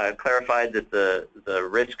clarified that the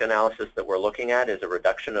risk analysis that we're looking at is a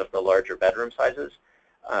reduction of the larger bedroom sizes.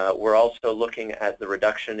 We're also looking at the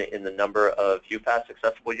reduction in the number of UPass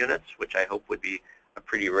accessible units, which I hope would be a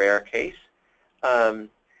pretty rare case.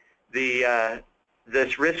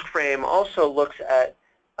 This risk frame also looks at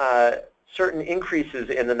certain increases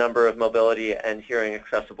in the number of mobility and hearing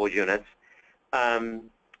accessible units.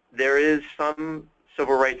 There is some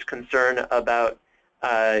civil rights concern about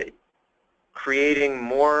creating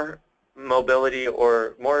more mobility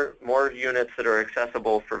or more units that are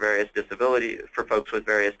accessible for various disabilities, for folks with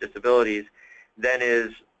various disabilities, than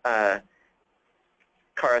is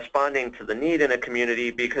corresponding to the need in a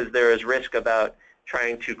community, because there is risk about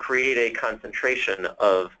trying to create a concentration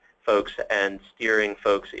of folks and steering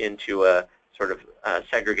folks into a sort of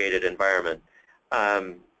segregated environment.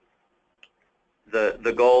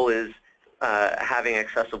 The goal is having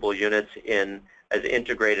accessible units in as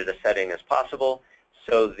integrated a setting as possible.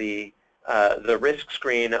 So the risk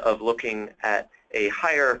screen of looking at a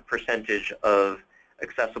higher percentage of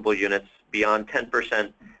accessible units beyond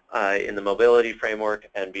 10% in the mobility framework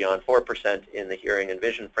and beyond 4% in the hearing and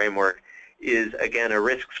vision framework is again a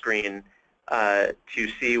risk screen to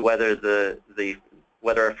see whether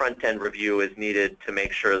whether a front-end review is needed to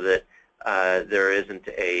make sure that there isn't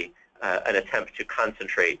an attempt to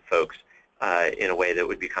concentrate folks in a way that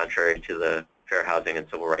would be contrary to the fair housing and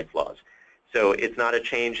civil rights laws. So it's not a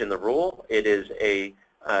change in the rule. It is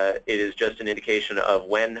just an indication of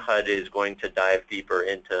when HUD is going to dive deeper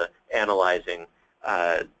into analyzing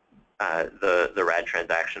the RAD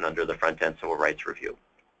transaction under the front-end civil rights review.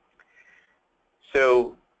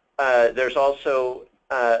 So there's also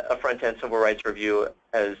a front-end civil rights review,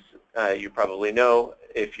 as you probably know,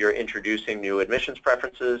 if you're introducing new admissions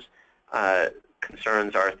preferences.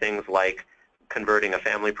 Concerns are things like converting a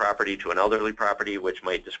family property to an elderly property, which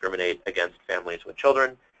might discriminate against families with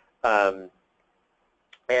children. The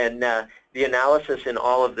analysis in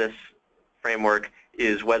all of this framework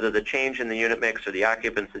is whether the change in the unit mix or the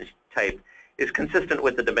occupancy type is consistent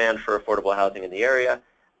with the demand for affordable housing in the area.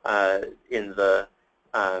 In the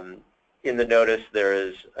notice, there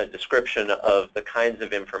is a description of the kinds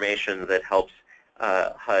of information that helps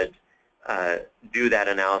HUD do that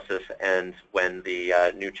analysis, and when the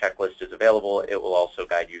new checklist is available, it will also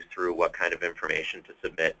guide you through what kind of information to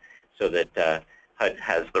submit so that HUD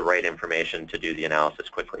has the right information to do the analysis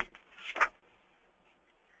quickly.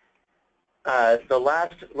 The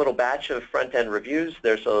last little batch of front-end reviews,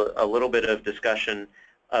 there's a little bit of discussion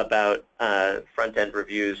about front-end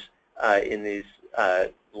reviews in these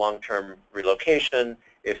long-term relocation,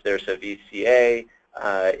 if there's a VCA,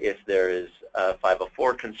 if there is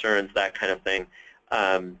 504 concerns, that kind of thing.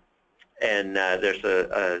 There's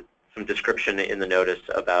some description in the notice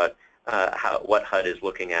about what HUD is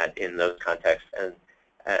looking at in those contexts. And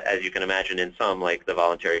as you can imagine, in some, like the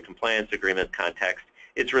voluntary compliance agreement context,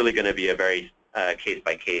 it's really going to be a very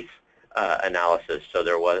case-by-case analysis. So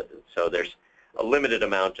there's a limited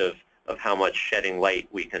amount of how much shedding light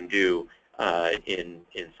we can do in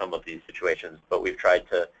some of these situations. But we've tried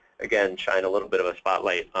to, again, shine a little bit of a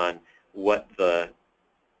spotlight on what the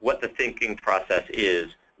thinking process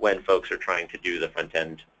is when folks are trying to do the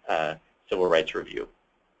front-end civil rights review.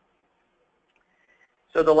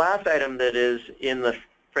 So the last item that is in the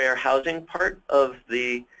fair housing part of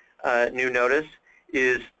the new notice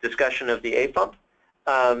is discussion of the AFUMP.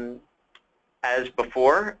 As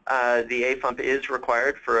before, the AFUMP is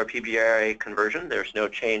required for a PBRA conversion. There's no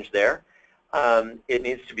change there. It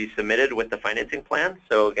needs to be submitted with the financing plan,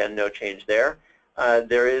 so again, no change there.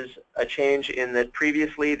 There is a change in that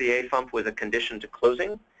previously the AFUMP was a condition to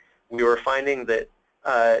closing. We were finding that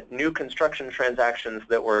new construction transactions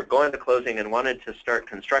that were going to closing and wanted to start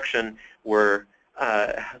construction were,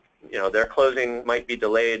 their closing might be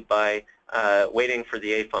delayed by waiting for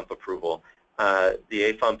the AFUMP approval.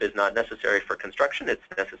 The AFUMP is not necessary for construction, it's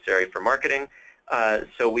necessary for marketing.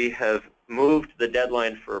 So we have moved the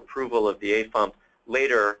deadline for approval of the AFUMP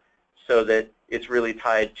later so that it's really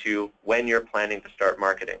tied to when you're planning to start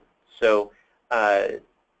marketing. So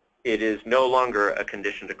it is no longer a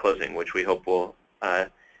condition to closing, which we hope will,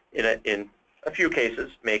 in a few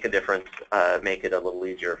cases, make a difference, make it a little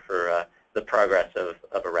easier for the progress of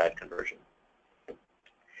a RAD conversion.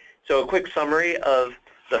 So a quick summary of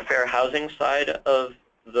the fair housing side of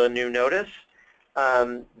the new notice.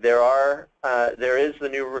 There is the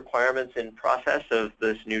new requirements in process of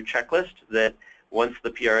this new checklist that once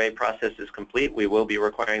the PRA process is complete, we will be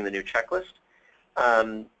requiring the new checklist.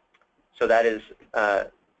 So that is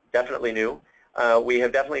definitely new. We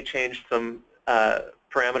have definitely changed some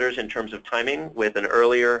parameters in terms of timing with an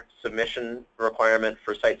earlier submission requirement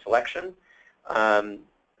for site selection,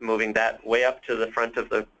 moving that way up to the front of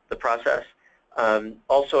the process.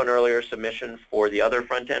 Also an earlier submission for the other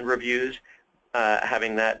front-end reviews,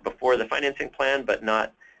 having that before the financing plan, but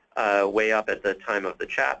not way up at the time of the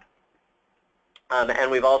CHAP.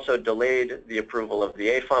 And we've also delayed the approval of the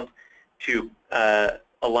AFUMP to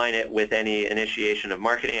align it with any initiation of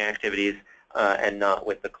marketing activities and not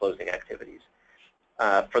with the closing activities.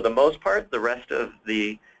 For the most part, the rest of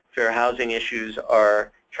the fair housing issues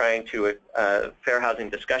are trying to, fair housing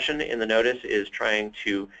discussion in the notice is trying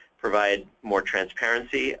to provide more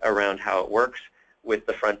transparency around how it works with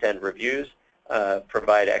the front-end reviews,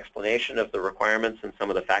 provide explanation of the requirements and some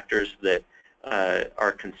of the factors that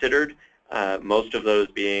are considered, most of those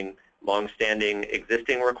being long-standing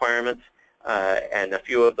existing requirements, and a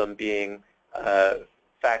few of them being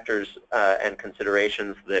factors and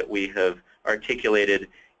considerations that we have articulated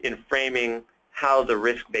in framing how the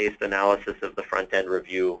risk-based analysis of the front-end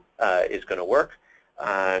review is going to work,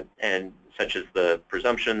 and such as the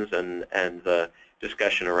presumptions and the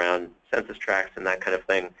discussion around census tracts and that kind of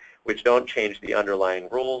thing, which don't change the underlying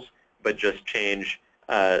rules, but just change,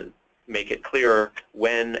 make it clearer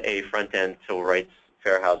when a front-end civil rights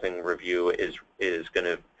fair housing review is going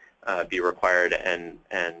to be required, and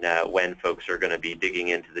when folks are going to be digging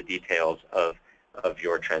into the details of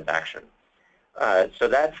your transaction. So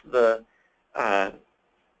that's the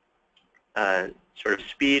sort of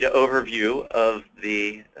speed overview of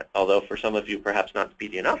the, although for some of you perhaps not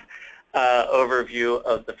speedy enough, overview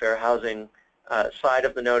of the fair housing side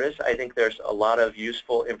of the notice. I think there's a lot of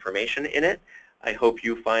useful information in it. I hope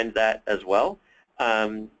you find that as well.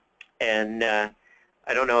 I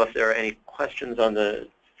don't know if there are any questions on the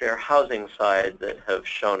fair housing side that have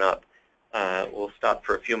shown up. We'll stop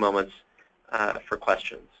for a few moments for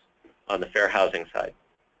questions on the fair housing side.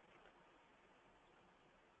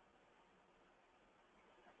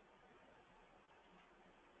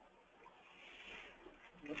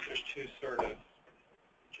 There's two sort of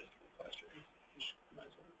just questions.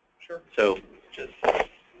 Sure. So just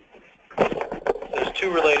there's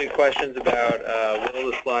two related questions about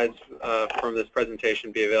will the slides from this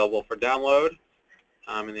presentation be available for download?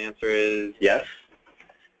 And the answer is yes.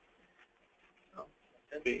 Oh,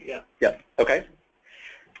 yeah. Yeah. Okay.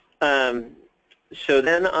 So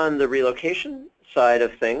then on the relocation side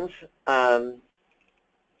of things, come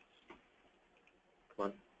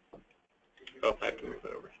on. Oh, I have to move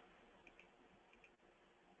it over.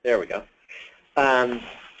 There we go.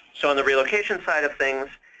 So on the relocation side of things,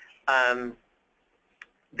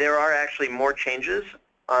 there are actually more changes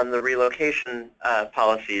on the relocation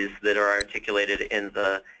policies that are articulated in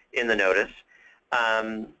the notice.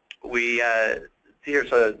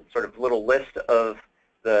 Here's a sort of little list of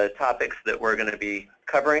the topics that we're going to be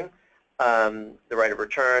covering: the right of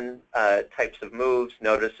return, types of moves,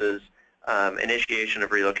 notices, initiation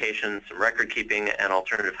of relocation, some record keeping, and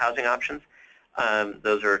alternative housing options.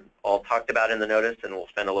 Those are all talked about in the notice, and we'll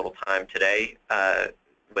spend a little time today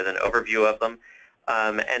with an overview of them.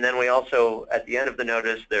 And then we also, at the end of the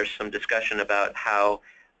notice, there's some discussion about how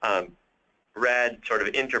RAD sort of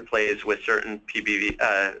interplays with certain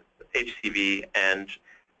HCV and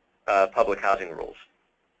public housing rules.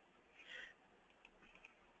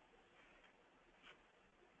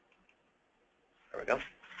 There we go.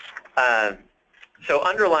 So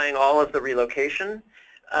underlying all of the relocation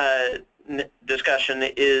discussion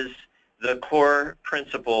is the core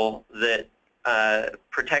principle that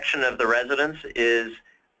protection of the residents is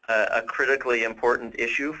a critically important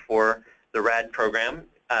issue for the RAD program.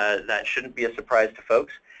 That shouldn't be a surprise to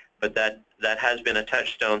folks, but that has been a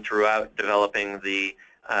touchstone throughout developing the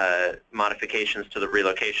modifications to the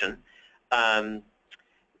relocation.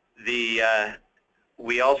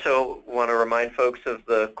 We also want to remind folks of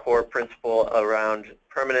the core principle around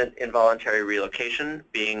permanent involuntary relocation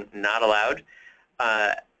being not allowed,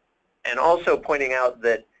 and also pointing out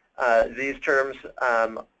that these terms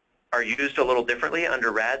are used a little differently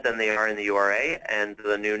under RAD than they are in the URA, and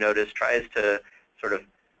the new notice tries to sort of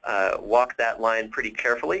walk that line pretty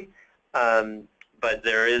carefully. But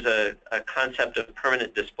there is a concept of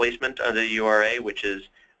permanent displacement under the URA, which is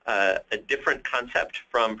a different concept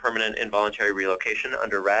from permanent involuntary relocation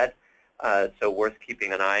under RAD, so worth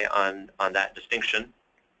keeping an eye on that distinction.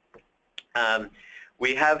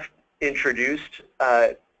 We have introduced,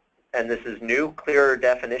 and this is new, clearer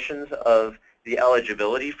definitions of the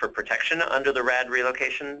eligibility for protection under the RAD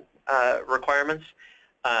relocation requirements.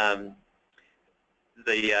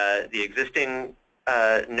 The existing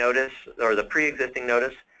notice, or the pre-existing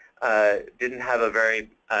notice, didn't have a very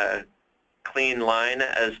clean line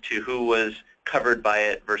as to who was covered by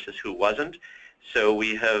it versus who wasn't. So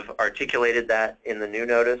we have articulated that in the new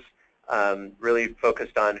notice, really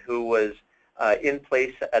focused on who was in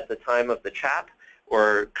place at the time of the CHAP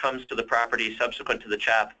or comes to the property subsequent to the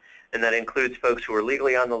CHAP, and that includes folks who were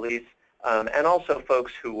legally on the lease and also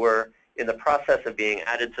folks who were in the process of being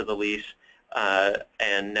added to the lease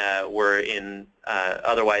and were in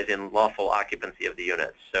otherwise in lawful occupancy of the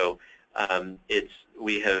units. So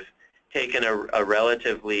we have taken a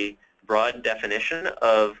relatively broad definition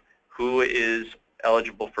of who is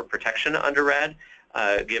eligible for protection under RAD,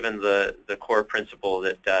 given the core principle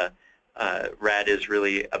that RAD is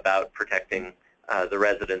really about protecting the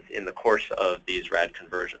residents in the course of these RAD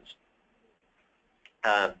conversions.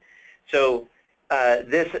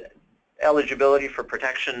 This eligibility for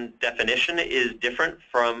protection definition is different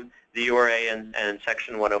from the URA and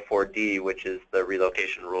Section 104D, which is the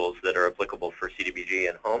relocation rules that are applicable for CDBG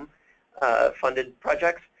and home funded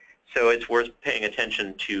projects. So it's worth paying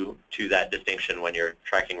attention to that distinction when you're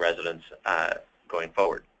tracking residents going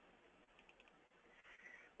forward.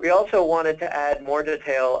 We also wanted to add more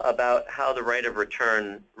detail about how the right of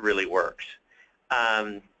return really works,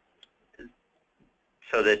 so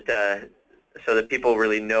that people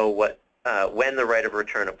really know what when the right of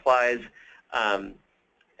return applies, and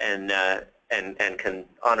can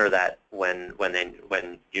honor that when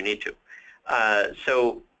you need to.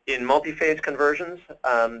 So in multi-phase conversions,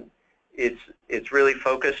 it's really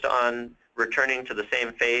focused on returning to the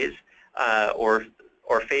same phase or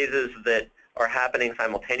phases that are happening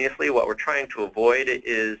simultaneously. What we're trying to avoid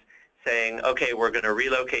is saying, okay, we're going to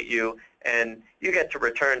relocate you, and you get to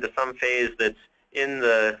return to some phase that's in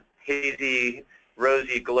the hazy,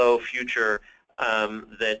 rosy glow future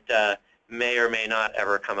that may or may not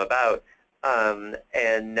ever come about.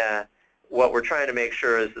 What we're trying to make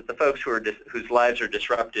sure is that the folks whose lives are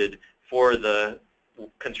disrupted for the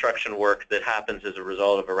construction work that happens as a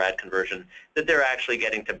result of a RAD conversion, that they're actually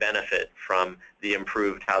getting to benefit from the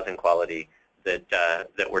improved housing quality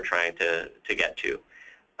that we're trying to get to.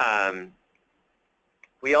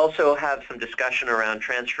 We also have some discussion around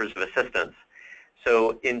transfers of assistance.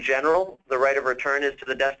 So in general, the right of return is to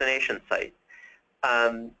the destination site.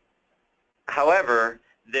 However,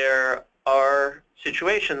 there are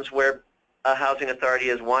situations where a housing authority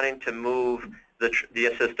is wanting to move the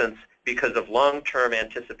assistance because of long-term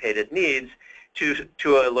anticipated needs to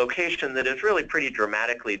a location that is really pretty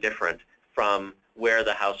dramatically different from where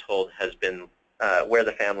the household has been, where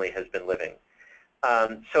the family has been living.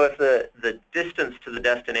 So if the distance to the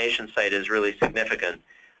destination site is really significant,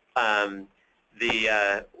 and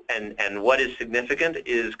what is significant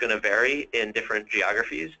is going to vary in different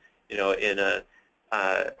geographies. You know,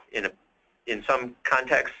 in some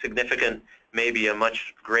contexts, significant may be a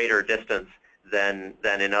much greater distance than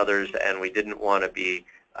in others, and we didn't want to be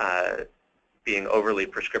being overly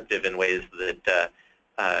prescriptive in ways that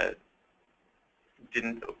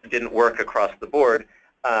didn't work across the board.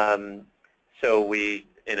 So we,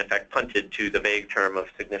 in effect, punted to the vague term of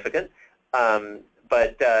significant.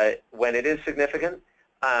 But when it is significant,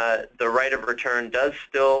 the right of return does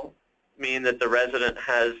still mean that the resident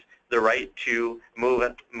has the right to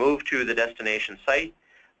move to the destination site.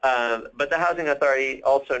 But the housing authority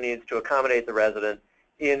also needs to accommodate the resident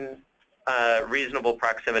in reasonable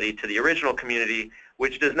proximity to the original community,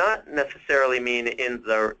 which does not necessarily mean in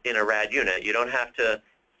a RAD unit. You don't have to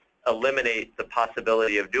eliminate the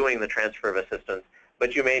possibility of doing the transfer of assistance,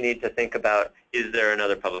 but you may need to think about, is there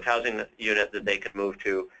another public housing unit that they could move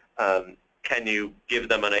to? Can you give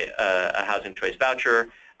them a housing choice voucher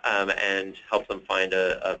and help them find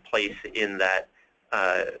a place in that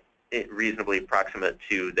reasonably proximate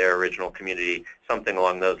to their original community, something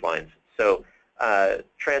along those lines. So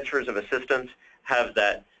transfers of assistance have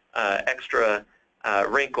that extra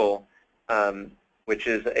wrinkle, which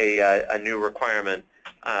is a new requirement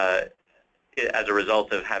as a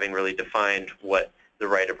result of having really defined what the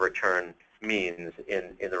right of return means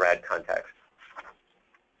in the RAD context.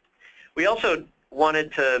 We also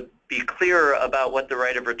wanted to be clearer about what the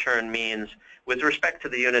right of return means with respect to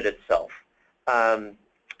the unit itself.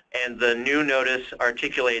 And the new notice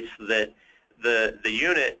articulates that the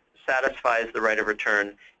unit satisfies the right of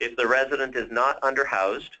return if the resident is not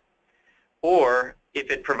underhoused, or if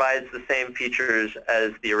it provides the same features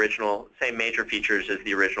as the original, same major features as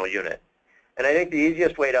the original unit. And I think the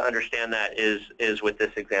easiest way to understand that is with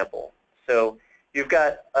this example. So you've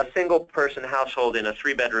got a single person household in a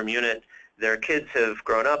 3-bedroom unit. Their kids have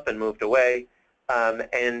grown up and moved away,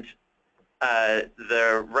 and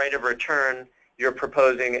the right of return, you're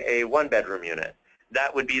proposing a 1-bedroom unit.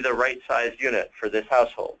 That would be the right-sized unit for this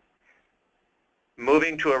household.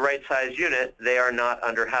 Moving to a right-sized unit, they are not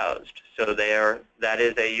underhoused. So that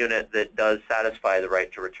is a unit that does satisfy the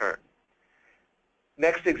right to return.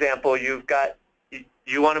 Next example, you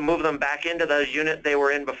want to move them back into the unit they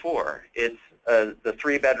were in before. It's the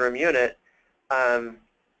 3-bedroom unit, and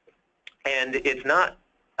it's not,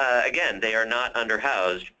 again, they are not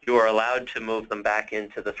underhoused. You are allowed to move them back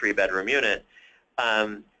into the 3-bedroom unit.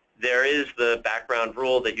 There is the background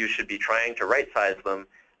rule that you should be trying to right-size them,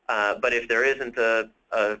 but if there isn't a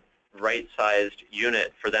right-sized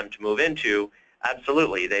unit for them to move into,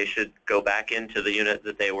 absolutely, they should go back into the unit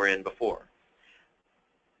that they were in before.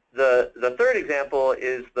 The third example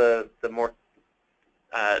is the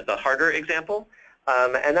harder example,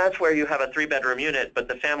 and that's where you have a 3-bedroom unit, but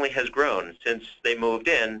the family has grown since they moved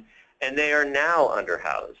in, and they are now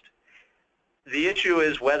underhoused. The issue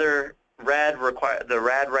is whether the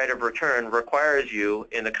RAD right of return requires you,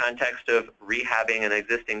 in the context of rehabbing an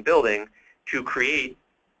existing building, to create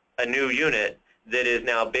a new unit that is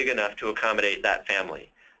now big enough to accommodate that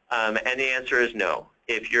family. And the answer is no.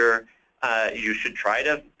 If you should try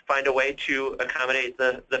to find a way to accommodate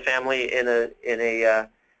the family in a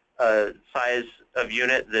size of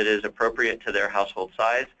unit that is appropriate to their household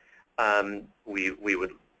size. We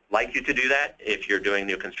would like you to do that. If you're doing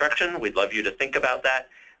new construction, we'd love you to think about that.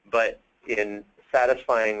 But in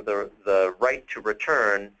satisfying the right to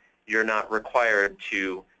return, you're not required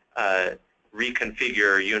to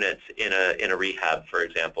reconfigure units in a rehab, for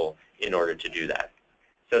example, in order to do that.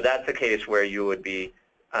 So that's a case where you would be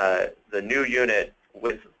the new unit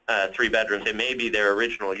with 3 bedrooms, it may be their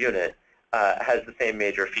original unit, has the same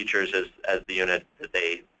major features as the unit that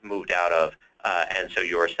they moved out of, and so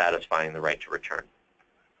you are satisfying the right to return.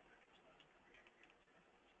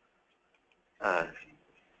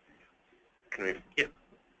 Can we? Yeah.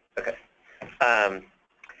 Okay.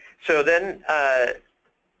 So then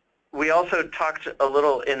we also talked a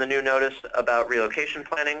little in the new notice about relocation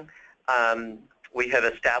planning. We have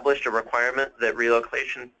established a requirement that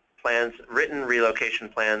relocation plans, written relocation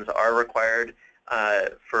plans, are required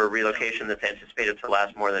for relocation that's anticipated to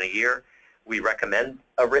last more than a year. We recommend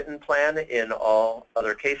a written plan in all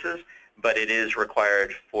other cases, but it is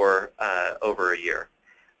required for over a year.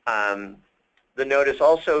 The notice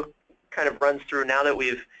also kind of runs through, now that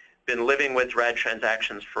we've been living with RAD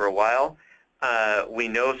transactions for a while, we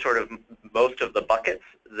know sort of most of the buckets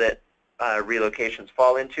that relocations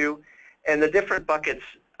fall into, and the different buckets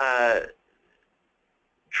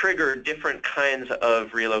trigger different kinds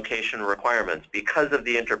of relocation requirements because of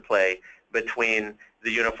the interplay between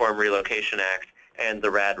the Uniform Relocation Act and the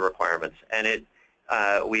RAD requirements. And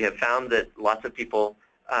we have found that lots of people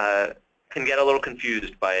can get a little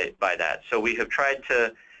confused by that. So we have tried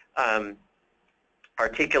to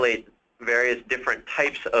articulate various different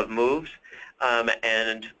types of moves,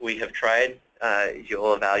 and we have tried,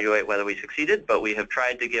 you'll evaluate whether we succeeded, but we have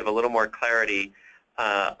tried to give a little more clarity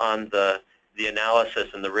on the analysis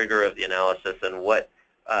and the rigor of the analysis and what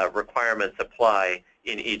requirements apply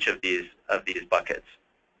in each of these buckets.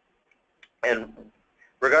 And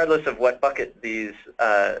regardless of what bucket the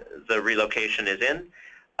relocation is in,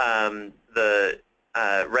 the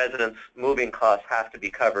residents' moving costs have to be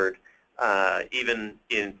covered. Even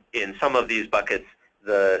in some of these buckets,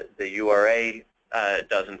 the URA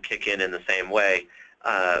doesn't kick in the same way,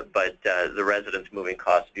 but the residents' moving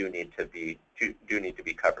costs do need to be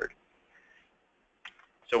covered.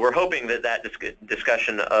 So we're hoping that that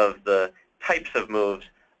discussion of the types of moves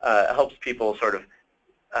helps people sort of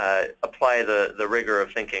apply the rigor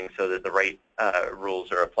of thinking so that the right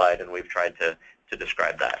rules are applied, and we've tried to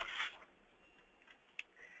describe that.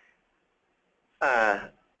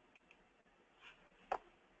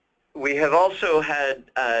 We have also had,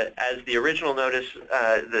 as the original notice,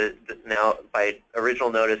 now by original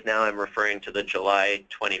notice, now I'm referring to the July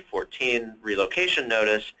 2014 relocation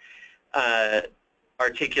notice,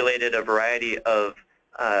 articulated a variety of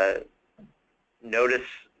notice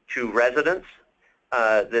to residents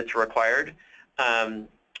that's required. And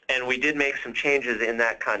we did make some changes in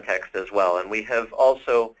that context as well. And we have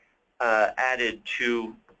also added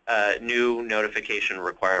 2 new notification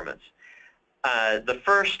requirements. The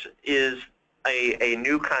first is a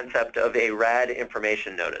new concept of a RAD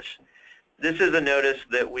information notice. This is a notice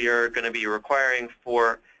that we are going to be requiring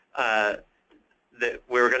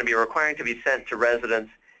to be sent to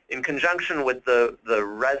residents in conjunction with the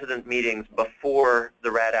resident meetings before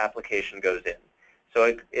the RAD application goes in.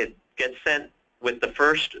 So it gets sent with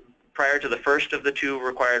prior to the first of the 2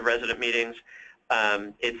 required resident meetings.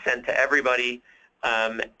 It's sent to everybody,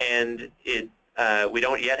 and we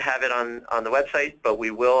don't yet have it on the website, but we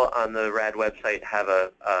will on the RAD website have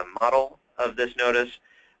a model of this notice,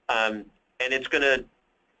 and it's going to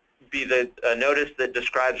be a notice that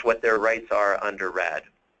describes what their rights are under RAD.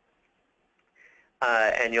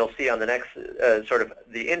 And you'll see on the next sort of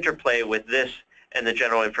the interplay with this and the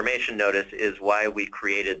general information notice is why we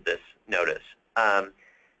created this notice.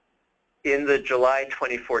 In the July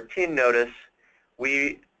 2014 notice,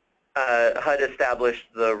 we HUD established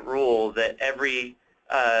the rule that every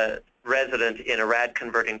resident in a RAD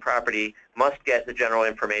converting property must get the general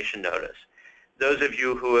information notice. Those of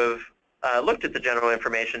you who have looked at the general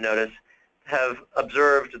information notice have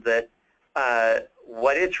observed that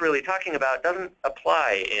what it's really talking about doesn't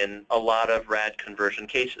apply in a lot of RAD conversion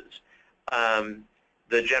cases.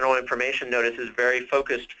 The general information notice is very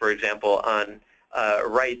focused, for example, on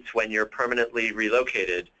rights when you're permanently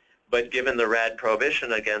relocated, but given the RAD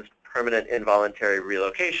prohibition against permanent involuntary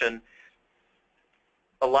relocation,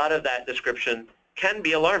 a lot of that description can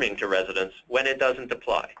be alarming to residents when it doesn't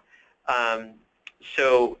apply.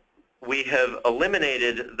 So we have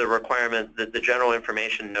eliminated the requirement that the general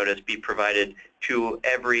information notice be provided to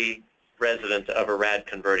every resident of a RAD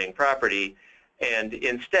converting property, and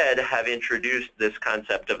instead have introduced this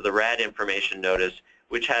concept of the RAD information notice,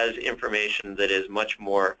 which has information that is much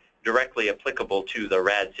more directly applicable to the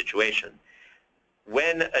RAD situation.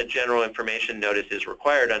 When a general information notice is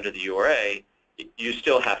required under the URA, you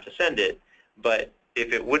still have to send it, but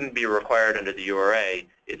if it wouldn't be required under the URA,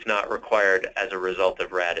 it's not required as a result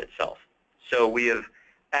of RAD itself. So we have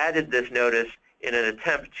added this notice in an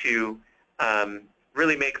attempt to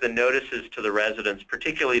really make the notices to the residents,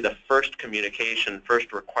 particularly the first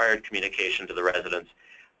required communication to the residents,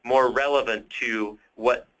 more relevant to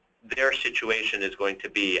what their situation is going to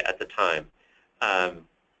be at the time.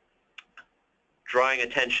 Drawing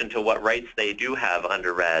attention to what rights they do have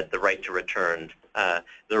under RAD, the right to return,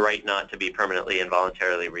 the right not to be permanently and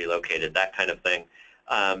voluntarily relocated, that kind of thing,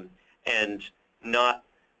 and not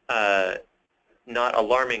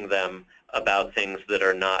alarming them about things that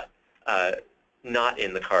are not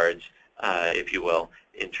in the cards, if you will,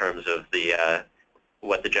 in terms of the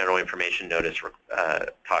what the general information notice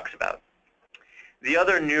talks about. The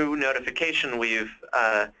other new notification we've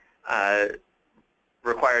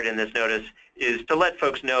required in this notice is to let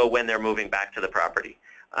folks know when they're moving back to the property.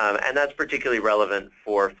 And that's particularly relevant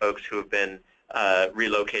for folks who have been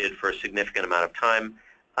relocated for a significant amount of time.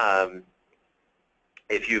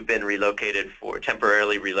 If you've been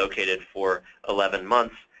temporarily relocated for 11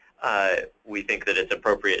 months, we think that it's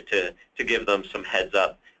appropriate to give them some heads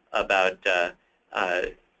up about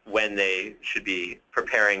when they should be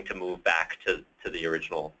preparing to move back to the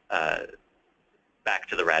original, back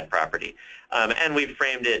to the RAD property. And we've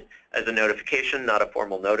framed it as a notification, not a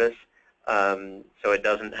formal notice, so it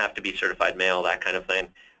doesn't have to be certified mail, that kind of thing.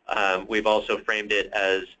 We've also framed it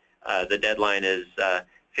as the deadline is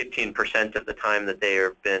 15% of the time that they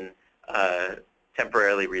have been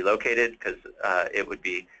temporarily relocated, because it would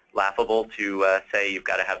be laughable to say you've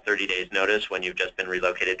got to have 30 days notice when you've just been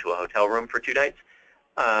relocated to a hotel room for 2 nights.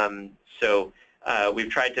 So we've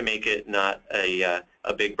tried to make it not a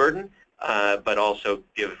big burden, but also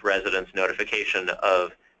give residents notification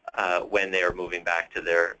of when they are moving back to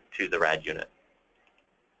the RAD unit.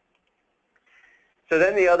 So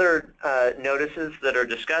then the other notices that are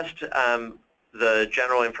discussed, the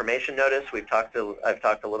general information notice I've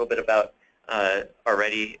talked a little bit about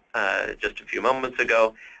already just a few moments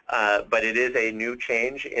ago, but it is a new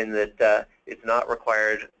change in that it's not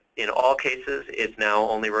required in all cases. It's now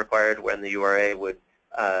only required when the URA would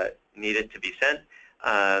need it to be sent.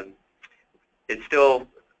 It's still,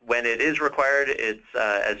 when it is required, it's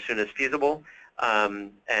as soon as feasible,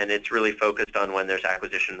 and it's really focused on when there's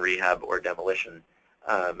acquisition, rehab, or demolition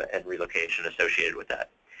and relocation associated with that.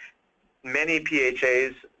 Many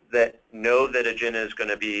PHAs that know that a GIN is going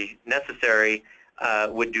to be necessary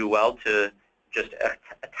would do well to just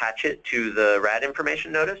attach it to the RAD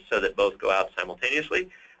information notice so that both go out simultaneously.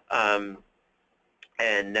 So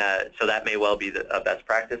that may well be a best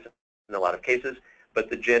practice in a lot of cases, but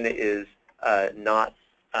the GIN is not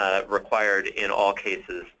required in all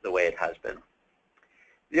cases the way it has been.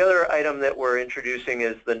 The other item that we're introducing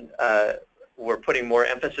is we're putting more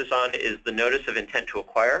emphasis on is the notice of intent to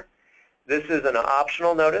acquire. This is an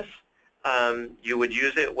optional notice. You would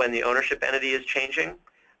use it when the ownership entity is changing.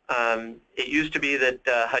 It used to be that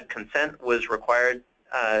HUD consent was required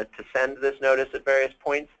to send this notice at various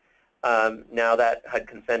points. Now that HUD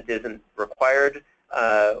consent isn't required,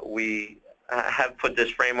 we have put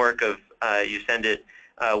this framework of you send it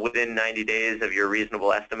within 90 days of your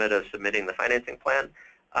reasonable estimate of submitting the financing plan.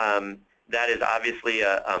 That is obviously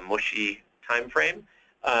a mushy time frame,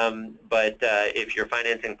 but if your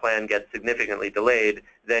financing plan gets significantly delayed,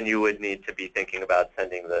 then you would need to be thinking about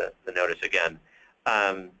sending the notice again.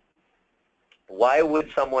 Why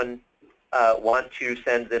would someone want to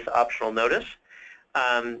send this optional notice?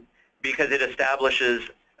 Because it establishes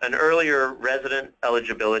an earlier resident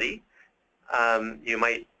eligibility. You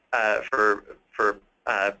might, for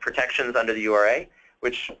protections under the URA,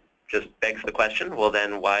 which just begs the question, well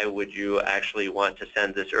then why would you actually want to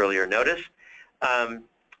send this earlier notice?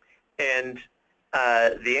 And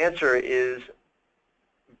the answer is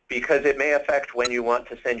because it may affect when you want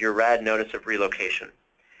to send your RAD notice of relocation.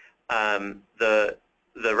 The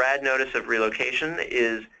RAD notice of relocation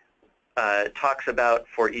talks about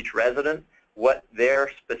for each resident what their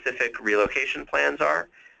specific relocation plans are.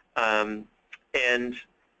 And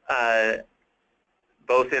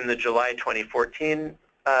both in the July 2014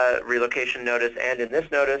 relocation notice and in this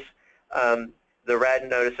notice, the RAD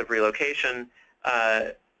notice of relocation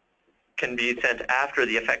can be sent after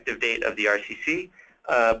the effective date of the RCC,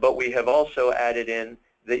 but we have also added in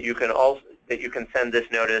that you can send this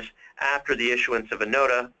notice after the issuance of a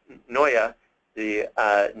NOIA, the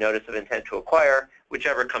notice of intent to acquire,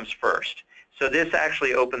 whichever comes first. So this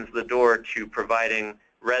actually opens the door to providing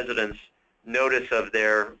residents notice of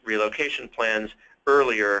their relocation plans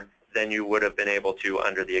earlier than you would have been able to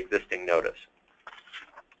under the existing notice.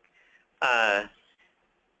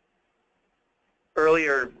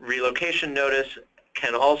 Earlier relocation notice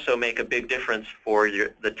can also make a big difference for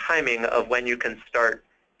the timing of when you can start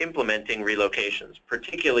implementing relocations,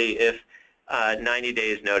 particularly if 90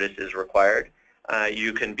 days notice is required.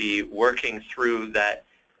 you can be working through that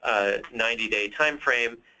 90-day time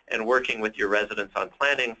frame and working with your residents on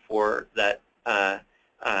planning for that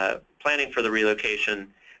planning for the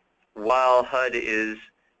relocation while HUD is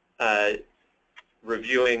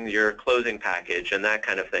reviewing your closing package and that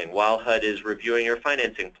kind of thing, while HUD is reviewing your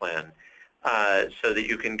financing plan, so that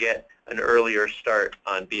you can get an earlier start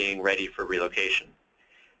on being ready for relocation.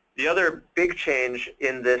 The other big change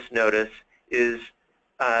in this notice is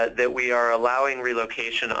that we are allowing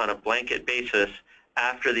relocation on a blanket basis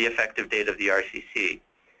after the effective date of the RCC.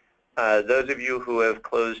 Those of you who have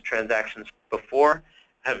closed transactions before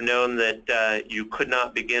have known that you could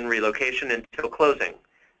not begin relocation until closing.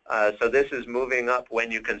 So this is moving up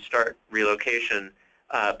when you can start relocation,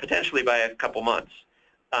 potentially by a couple months.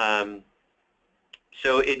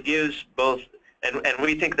 So it gives both, and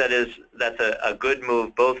we think that's a good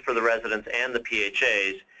move both for the residents and the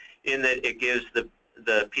PHAs, in that it gives the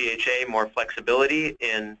PHA more flexibility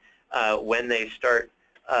in when they start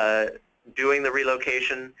doing the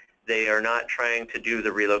relocation. They are not trying to do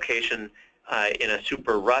the relocation in a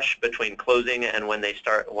super rush between closing and when they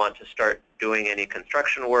want to start doing any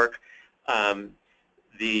construction work.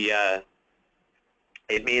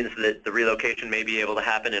 It means that the relocation may be able to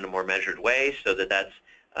happen in a more measured way, so that's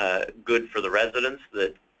good for the residents,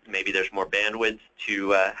 that maybe there's more bandwidth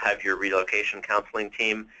to have your relocation counseling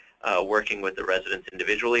team working with the residents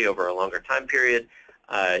individually over a longer time period.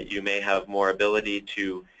 You may have more ability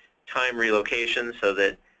to time relocation so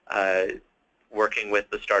that working with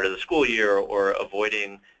the start of the school year or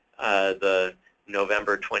avoiding the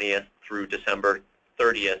November 20th through December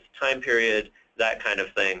 30th time period, that kind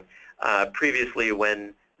of thing. Previously,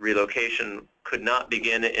 when relocation could not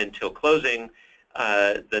begin until closing,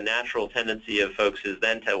 the natural tendency of folks is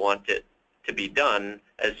then to want it to be done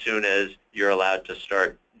as soon as you're allowed to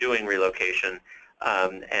start doing relocation.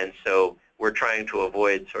 And so we're trying to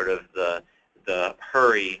avoid sort of the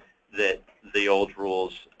hurry that the old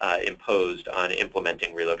rules imposed on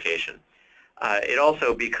implementing relocation. It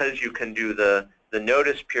also, because you can do the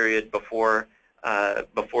notice period before the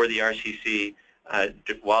RCC,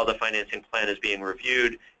 while the financing plan is being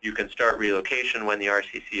reviewed, you can start relocation when the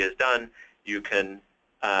RCC is done. You can,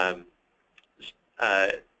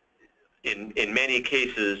 in many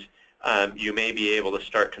cases, you may be able to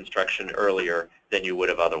start construction earlier than you would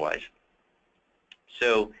have otherwise.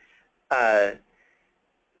 So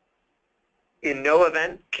in no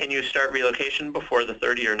event can you start relocation before the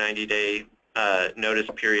 30 or 90-day notice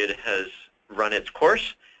period has run its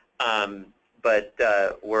course. But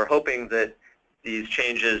we're hoping that these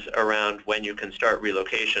changes around when you can start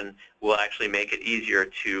relocation will actually make it easier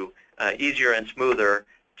and smoother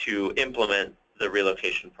to implement the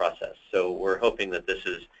relocation process. So we're hoping that this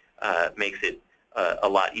makes it a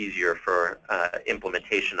lot easier for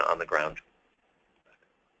implementation on the ground.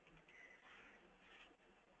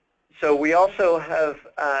 So we also have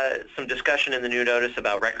some discussion in the new notice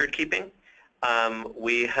about record keeping.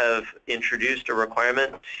 We have introduced a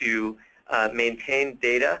requirement to maintain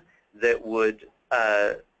data that would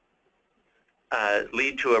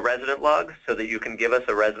lead to a resident log so that you can give us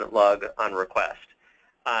a resident log on request.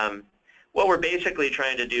 What we're basically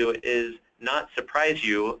trying to do is not surprise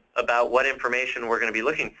you about what information we're going to be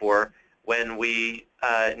looking for when we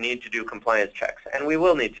need to do compliance checks. And we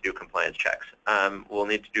will need to do compliance checks. We'll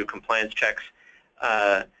need to do compliance checks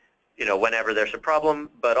whenever there's a problem,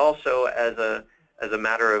 but also as a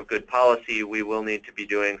matter of good policy, we will need to be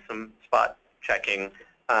doing some spot checking.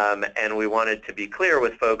 And we wanted to be clear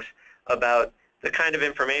with folks about the kind of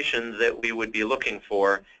information that we would be looking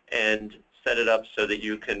for and set it up so that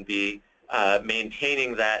you can be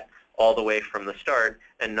maintaining that all the way from the start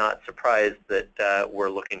and not surprised that we're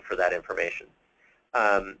looking for that information.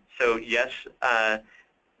 So yes,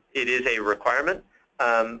 it is a requirement,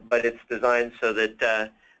 but it's designed so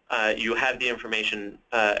that you have the information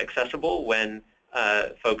accessible when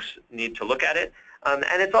folks need to look at it.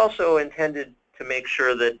 And it's also intended to make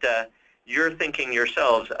sure that you're thinking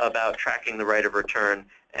yourselves about tracking the right of return,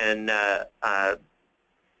 and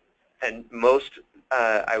most,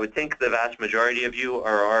 I would think the vast majority of you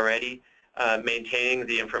are already maintaining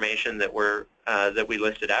the information that we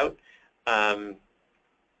listed out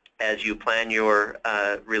as you plan your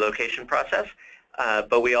relocation process.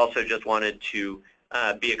 But we also just wanted to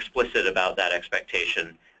be explicit about that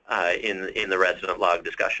expectation in the resident log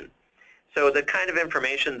discussion. So the kind of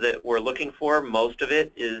information that we're looking for, most of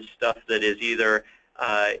it is stuff that is either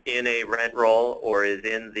in a rent roll or is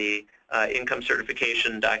in the income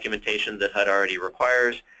certification documentation that HUD already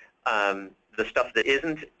requires. The stuff that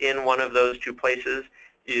isn't in one of those two places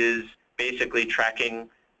is basically tracking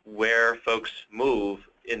where folks move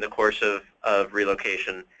in the course of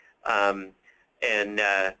relocation, and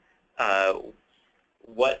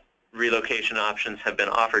what relocation options have been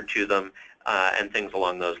offered to them, and things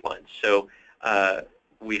along those lines. So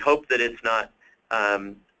we hope that it's not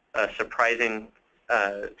a surprising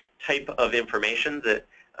type of information that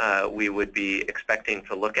we would be expecting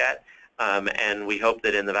to look at, and we hope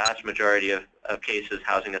that in the vast majority of cases,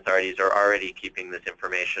 housing authorities are already keeping this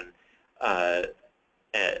information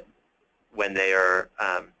when they are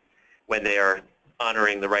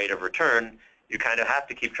honoring the right of return. You kind of have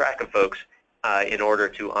to keep track of folks in order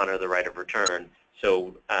to honor the right of return.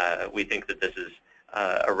 So we think that this is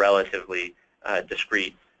a relatively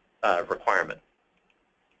discrete requirement.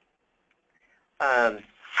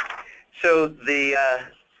 So the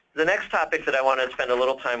next topic that I want to spend a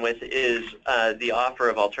little time with is the offer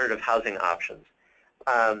of alternative housing options.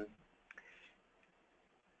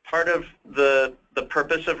 Part of the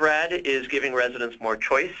purpose of RAD is giving residents more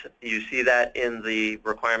choice. You see that in the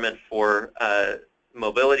requirement for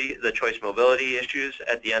mobility, the choice mobility issues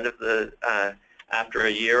at the end of the, after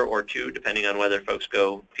a year or two, depending on whether folks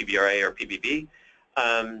go PBRA or PBB.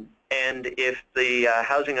 And if the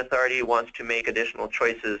housing authority wants to make additional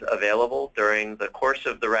choices available during the course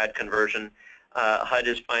of the RAD conversion, HUD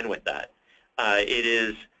is fine with that. It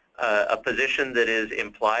is a position that is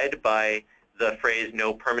implied by the phrase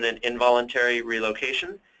no permanent involuntary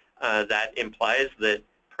relocation. That implies that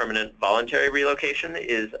permanent voluntary relocation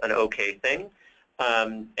is an okay thing.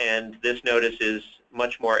 And this notice is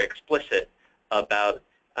much more explicit about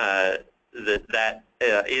that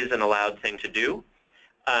is an allowed thing to do.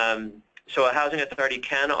 So a housing authority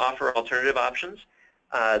can offer alternative options.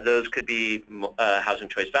 Those could be housing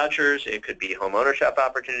choice vouchers. It could be home ownership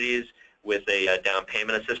opportunities with a down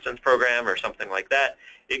payment assistance program or something like that.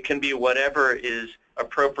 It can be whatever is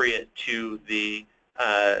appropriate to the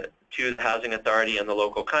housing authority and the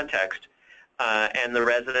local context. And the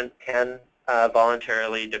resident can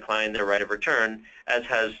voluntarily decline their right of return, as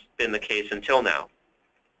has been the case until now.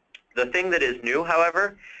 The thing that is new,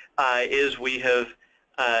 however, is we have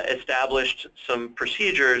established some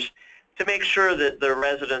procedures to make sure that the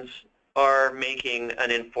residents are making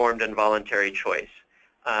an informed and voluntary choice.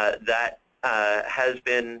 That has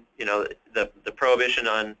been, you know, the prohibition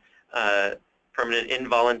on permanent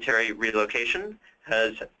involuntary relocation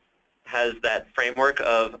has that framework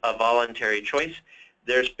of a voluntary choice.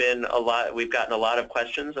 There's been a lot, we've gotten a lot of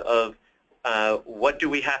questions of what do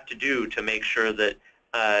we have to do to make sure that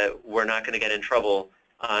we're not going to get in trouble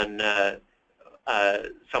on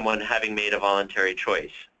someone having made a voluntary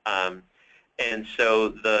choice. And so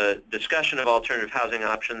the discussion of alternative housing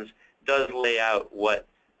options does lay out what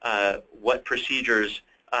procedures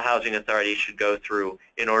a housing authority should go through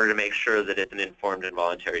in order to make sure that it's an informed and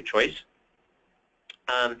voluntary choice.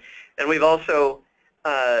 And we've also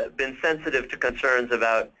been sensitive to concerns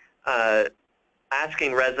about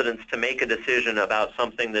asking residents to make a decision about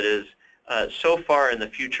something that is so far in the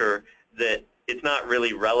future that it's not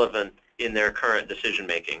really relevant in their current decision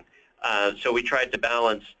making. So we tried to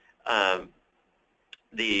balance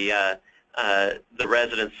the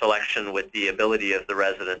resident selection with the ability of the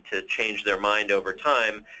resident to change their mind over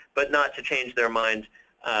time, but not to change their mind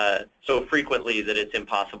so frequently that it's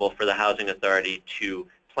impossible for the housing authority to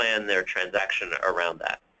plan their transaction around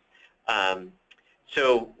that.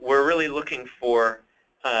 So we're really looking for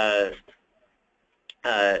a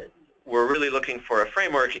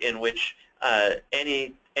framework in which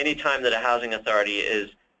any time that a housing authority is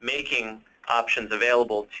making options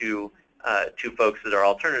available to folks that are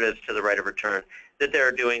alternatives to the right of return, that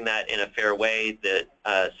they're doing that in a fair way, that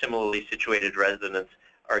similarly situated residents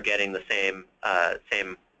are getting the same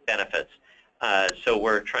benefits. So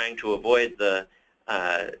we're trying to avoid the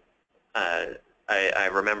I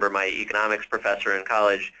remember my economics professor in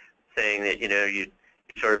college saying that, you know, you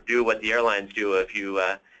sort of do what the airlines do. If you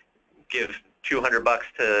give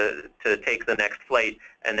 $200 to take the next flight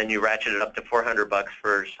and then you ratchet it up to $400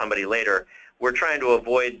 for somebody later, we're trying to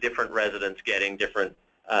avoid different residents getting different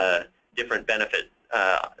benefit,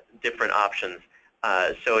 different options.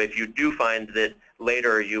 So if you do find that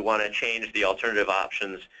later you want to change the alternative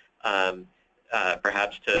options,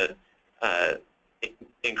 perhaps to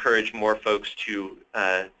encourage more folks to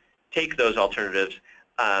take those alternatives,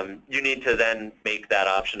 you need to then make that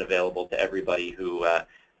option available to everybody who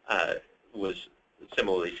was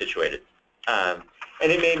similarly situated.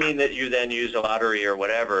 And it may mean that you then use a lottery or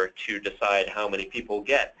whatever to decide how many people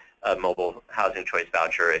get a mobile housing choice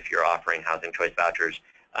voucher if you're offering housing choice vouchers,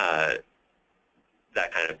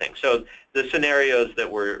 that kind of thing. So the scenarios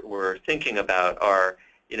that we're thinking about are,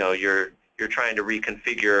 you know, you're trying to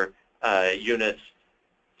reconfigure units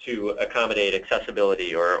to accommodate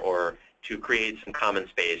accessibility or to create some common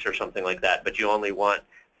space or something like that, but you only want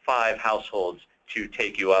 5 households to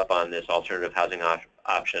take you up on this alternative housing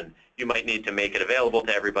option, you might need to make it available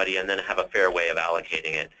to everybody and then have a fair way of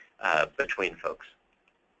allocating it between folks.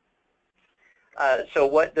 So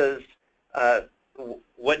what do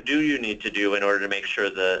you need to do in order to make sure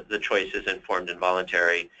the choice is informed and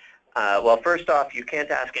voluntary? Well, first off, you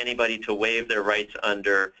can't ask anybody to waive their rights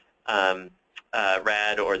under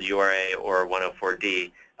RAD or the URA or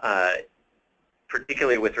 104D,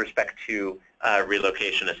 particularly with respect to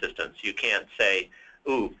relocation assistance. You can't say,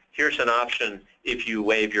 ooh, here's an option if you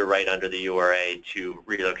waive your right under the URA to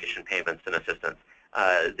relocation payments and assistance.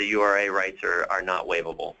 The URA rights are not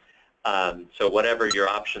waivable. So whatever your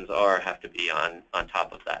options are have to be on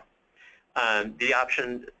top of that. The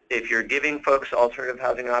option, if you're giving folks alternative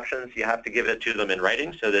housing options, you have to give it to them in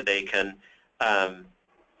writing so that they can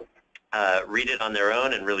read it on their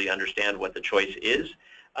own and really understand what the choice is.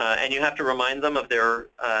 And you have to remind them of their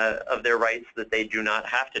rights, that they do not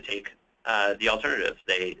have to take the alternative.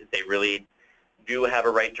 They really do have a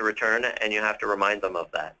right to return, and you have to remind them of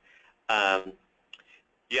that.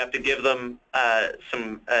 You have to give them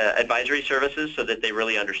some advisory services so that they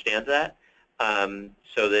really understand that.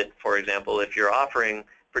 So that, for example, if you're offering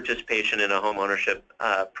participation in a home ownership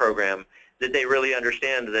program, that they really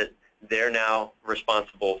understand that they're now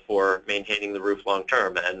responsible for maintaining the roof long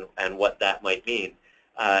term and what that might mean.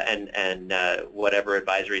 And whatever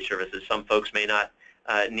advisory services. Some folks may not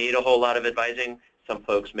need a whole lot of advising. Some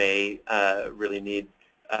folks may really need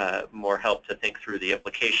more help to think through the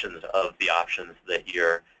implications of the options that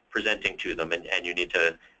you're presenting to them, and you need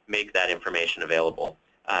to make that information available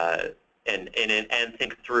and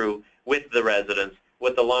think through with the residents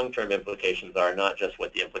what the long-term implications are, not just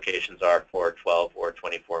what the implications are for 12 or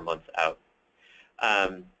 24 months out.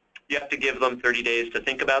 You have to give them 30 days to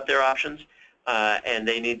think about their options, and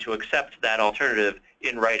they need to accept that alternative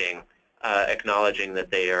in writing, acknowledging that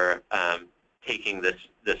they are taking this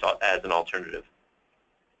as an alternative.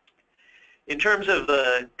 In terms of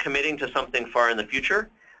the committing to something far in the future,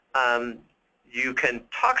 you can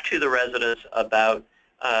talk to the residents about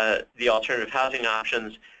the alternative housing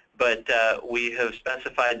options, but we have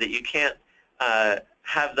specified that you can't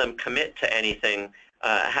have them commit to anything,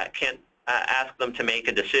 can't ask them to make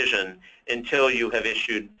a decision until you have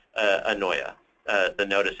issued a NOIA, the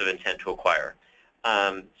Notice of Intent to Acquire.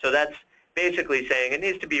 So that's basically saying it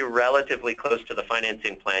needs to be relatively close to the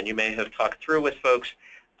financing plan. You may have talked through with folks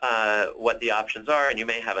what the options are, and you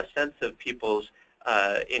may have a sense of people's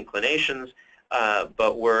inclinations,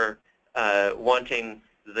 but we're wanting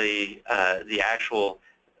the actual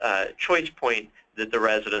choice point that the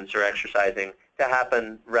residents are exercising to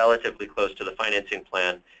happen relatively close to the financing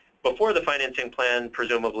plan, before the financing plan,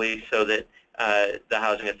 presumably, so that the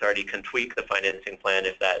Housing Authority can tweak the financing plan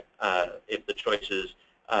if the choices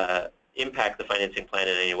impact the financing plan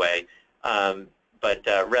in any way, but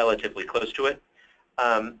relatively close to it.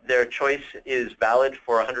 Their choice is valid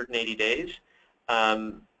for 180 days.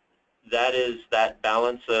 That is that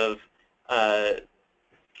balance of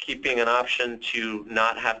keeping an option to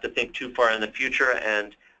not have to think too far in the future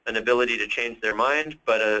and an ability to change their mind,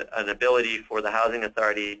 but an ability for the Housing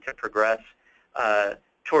Authority to progress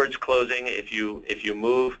towards closing if you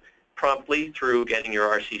move promptly through getting your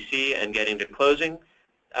RCC and getting to closing.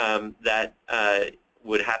 That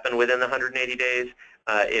would happen within the 180 days.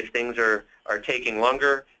 If things are taking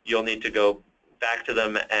longer, you'll need to go back to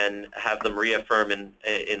them and have them reaffirm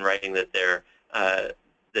in writing that they're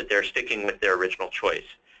sticking with their original choice.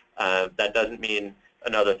 That doesn't mean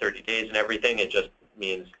another 30 days and everything. It just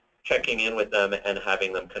means checking in with them and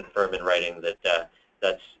having them confirm in writing that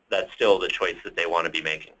that's still the choice that they want to be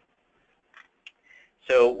making.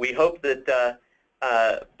 So we hope that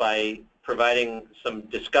by providing some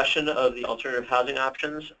discussion of the alternative housing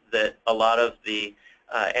options, that a lot of the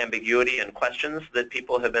ambiguity and questions that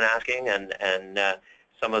people have been asking and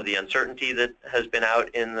some of the uncertainty that has been out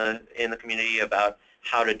in the community about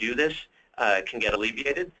how to do this can get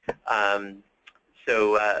alleviated.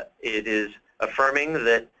 So it is affirming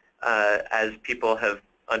that as people have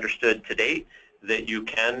understood to date, that you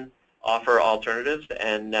can offer alternatives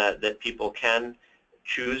and that people can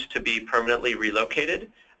choose to be permanently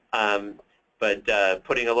relocated, but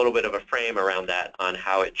putting a little bit of a frame around that on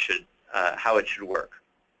how it should work.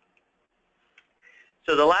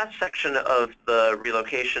 So the last section of the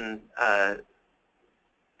relocation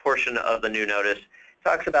portion of the new notice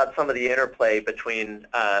talks about some of the interplay between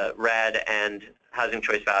RAD and housing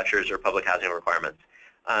choice vouchers or public housing requirements.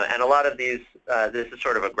 And a lot of these, this is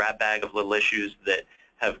sort of a grab bag of little issues that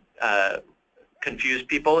have confused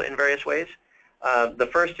people in various ways. The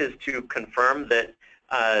first is to confirm that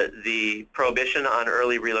the prohibition on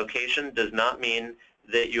early relocation does not mean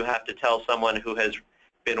that you have to tell someone who has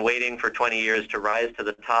been waiting for 20 years to rise to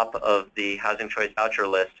the top of the Housing Choice Voucher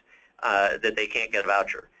list that they can't get a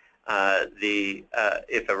voucher.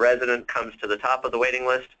 If a resident comes to the top of the waiting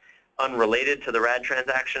list, unrelated to the RAD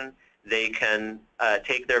transaction, they can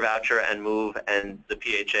take their voucher and move, and the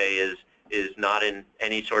PHA is not in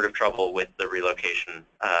any sort of trouble with the relocation,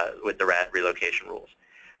 with the RAD relocation rules.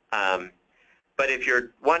 But if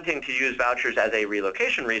you're wanting to use vouchers as a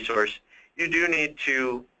relocation resource, you do need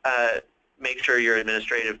to make sure your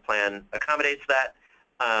administrative plan accommodates that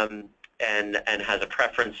and has a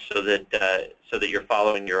preference so that you're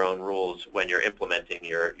following your own rules when you're implementing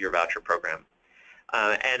your voucher program.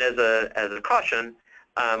 And as a caution,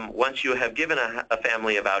 once you have given a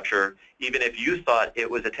family a voucher, even if you thought it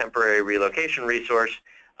was a temporary relocation resource,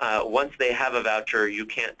 once they have a voucher, you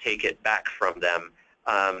can't take it back from them.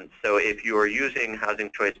 So if you are using Housing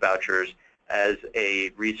Choice vouchers as a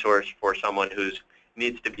resource for someone who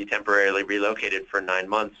needs to be temporarily relocated for 9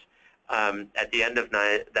 months, at the end of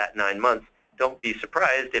that 9 months, don't be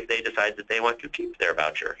surprised if they decide that they want to keep their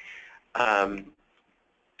voucher. And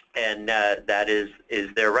that is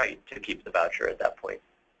their right to keep the voucher at that point.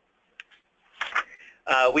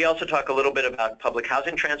 We also talk a little bit about public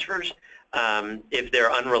housing transfers. If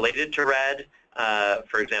they're unrelated to RAD,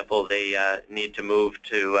 for example, they need to move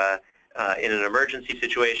to in an emergency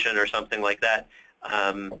situation or something like that,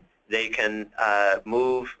 they can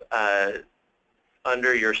move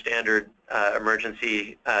under your standard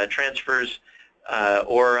emergency transfers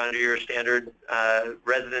or under your standard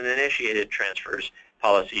resident-initiated transfers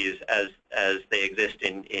policies as they exist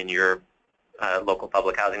in your local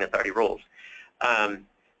public housing authority rules.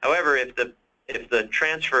 However, if the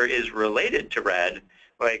transfer is related to RAD,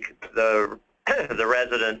 like the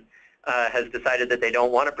resident has decided that they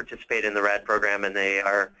don't want to participate in the RAD program and they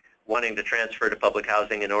are wanting to transfer to public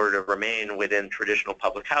housing in order to remain within traditional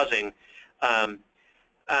public housing,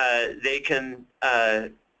 they can.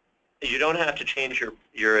 You don't have to change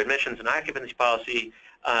your admissions and occupancy policy.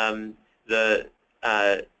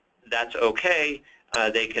 That's okay.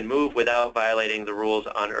 They can move without violating the rules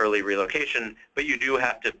on early relocation, but you do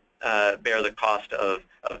have to bear the cost of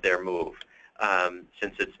their move,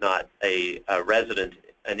 since it's not a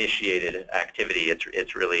resident-initiated activity.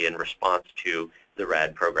 It's really in response to the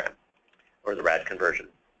RAD program or the RAD conversion.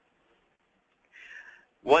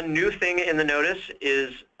 One new thing in the notice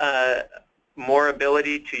is more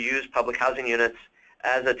ability to use public housing units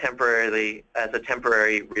as a temporary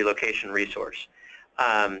relocation resource.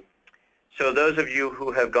 So those of you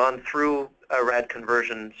who have gone through a RAD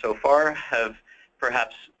conversion so far have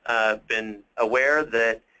perhaps been aware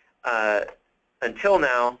that until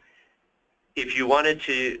now, if you wanted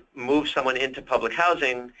to move someone into public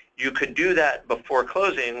housing, you could do that before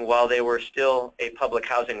closing while they were still a public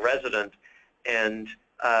housing resident and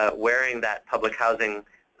wearing that public housing,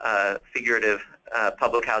 figurative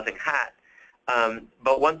public housing hat.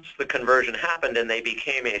 But once the conversion happened and they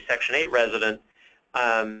became a Section 8 resident,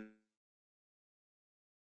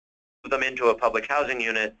 them into a public housing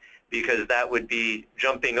unit, because that would be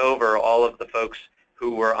jumping over all of the folks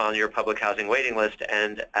who were on your public housing waiting list,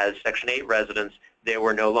 and as Section 8 residents, they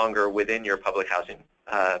were no longer within your public housing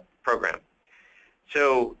program.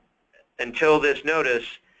 So until this notice,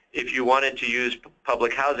 if you wanted to use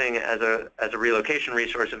public housing as a relocation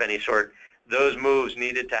resource of any sort, those moves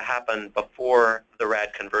needed to happen before the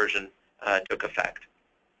RAD conversion took effect.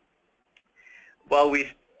 While we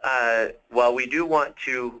do want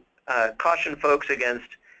to caution folks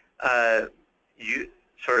against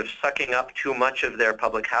sort of sucking up too much of their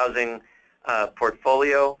public housing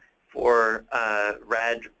portfolio for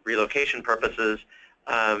RAD relocation purposes,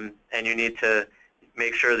 and you need to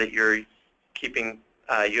make sure that you're keeping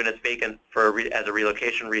units vacant as a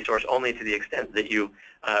relocation resource only to the extent that you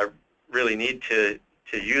really need to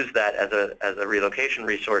use that as a relocation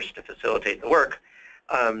resource to facilitate the work.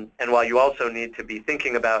 And while you also need to be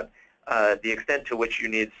thinking about the extent to which you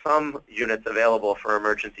need some units available for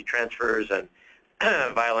emergency transfers and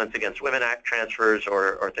Violence Against Women Act transfers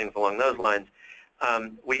or things along those lines,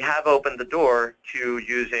 we have opened the door to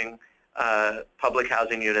using public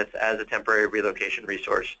housing units as a temporary relocation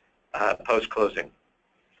resource post-closing.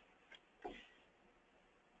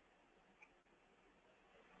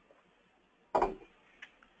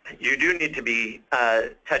 You do need to be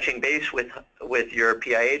touching base with your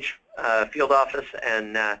PIH field office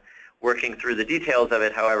and working through the details of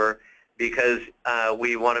it, however, because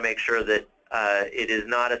we want to make sure that it is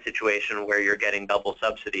not a situation where you're getting double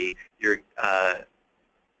subsidy.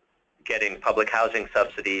 getting public housing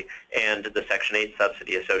subsidy and the Section 8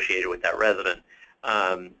 subsidy associated with that resident.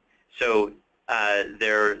 So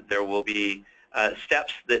there will be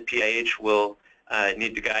steps that PIH will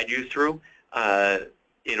need to guide you through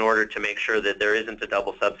in order to make sure that there isn't a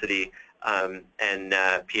double subsidy, and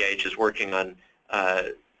PIH is working on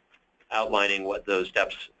outlining what those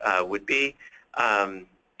steps would be.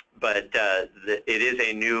 But it is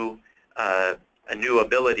a new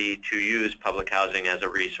ability to use public housing as a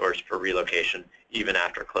resource for relocation even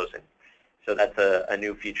after closing. So that's a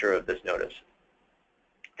new feature of this notice.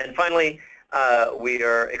 And finally, we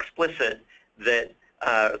are explicit that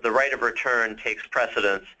the right of return takes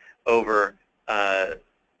precedence over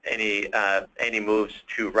any moves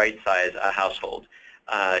to right-size a household.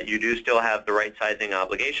 You do still have the right-sizing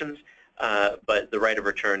obligations, but the right of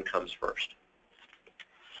return comes first.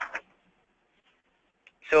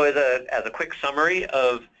 So as a quick summary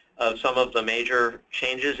of some of the major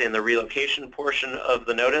changes in the relocation portion of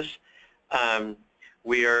the notice,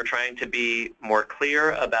 we are trying to be more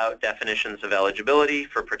clear about definitions of eligibility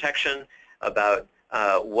for protection, about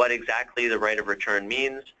what exactly the right of return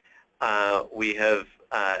means. We have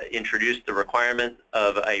introduced the requirement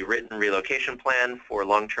of a written relocation plan for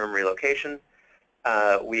long-term relocation.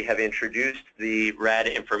 We have introduced the RAD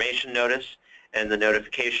information notice and the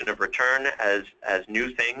notification of return as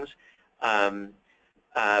new things.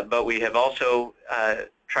 But we have also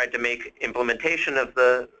tried to make implementation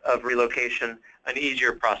of relocation an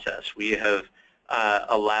easier process. We have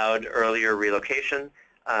allowed earlier relocation.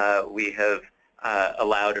 We have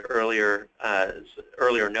allowed earlier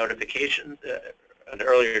notifications, an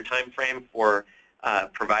earlier time frame for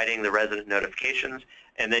providing the resident notifications,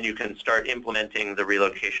 and then you can start implementing the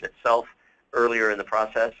relocation itself earlier in the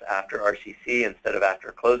process after RCC instead of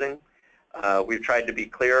after closing. We've tried to be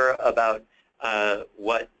clear about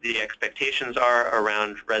what the expectations are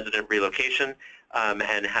around resident relocation,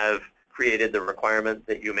 and have created the requirement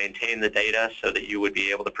that you maintain the data so that you would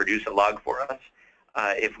be able to produce a log for us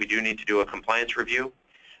if we do need to do a compliance review.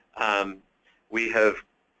 We have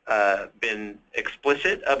been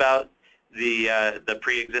explicit about the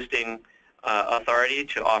pre-existing authority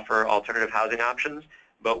to offer alternative housing options,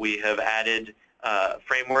 but we have added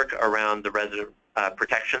framework around the resident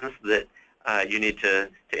protections that you need to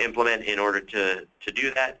implement in order to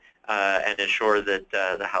do that and ensure that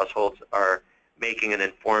the households are making an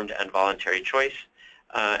informed and voluntary choice.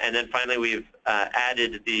 And then finally, we've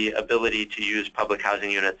added the ability to use public housing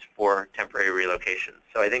units for temporary relocation.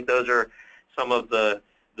 So I think those are some of the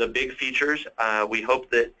big features. We hope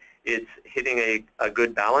that it's hitting a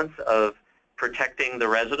good balance of protecting the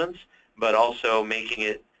residents, but also making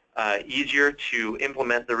it easier to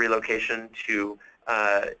implement the relocation, to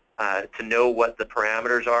know what the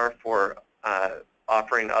parameters are for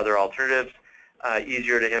offering other alternatives,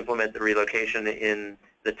 easier to implement the relocation in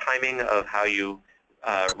the timing of how you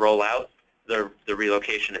roll out the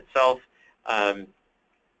relocation itself. And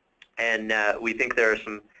we think there are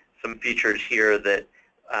some features here that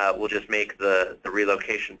will just make the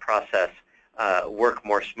relocation process work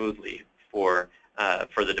more smoothly for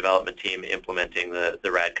the development team implementing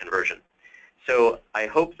the RAD conversion. So I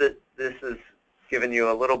hope that this has given you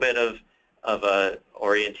a little bit of a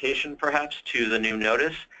orientation perhaps to the new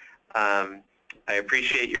notice. I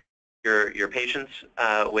appreciate your patience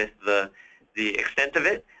with the extent of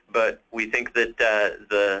it, but we think that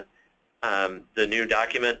the new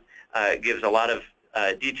document gives a lot of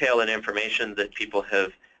detail and information that people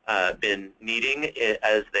have been needing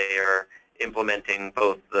as they are implementing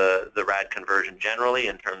both the RAD conversion generally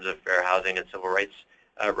in terms of fair housing and civil rights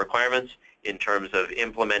requirements, in terms of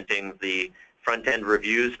implementing the front-end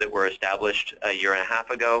reviews that were established a year and a half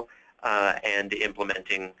ago, and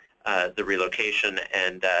implementing the relocation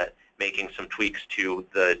and making some tweaks to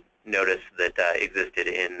the notice that existed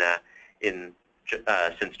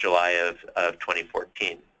since July of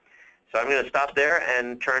 2014. So I'm going to stop there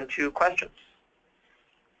and turn to questions.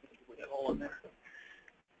 We got all in there.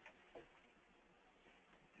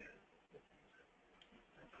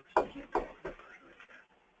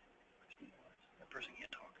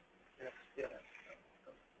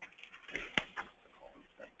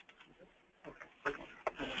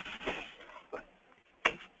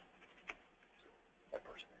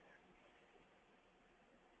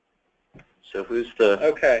 So who's the...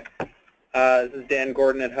 Okay. This is Dan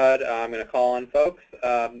Gordon at HUD. I'm going to call on folks.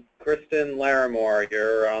 Kristen Larimore,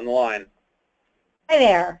 you're on the line. Hi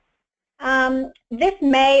there. This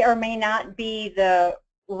may or may not be the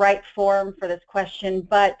right forum for this question,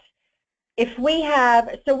 but if we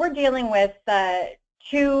have, so we're dealing with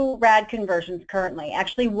 2 RAD conversions currently.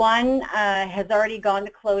 Actually, one has already gone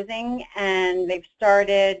to closing, and they've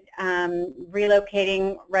started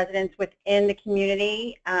relocating residents within the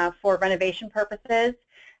community for renovation purposes,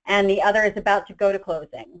 and the other is about to go to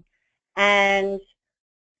closing. And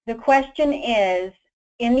the question is,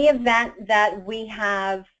 in the event that we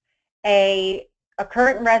have a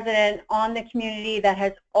current resident on the community that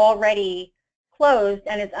has already closed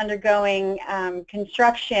and is undergoing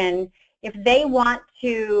construction, if they want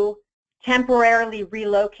to temporarily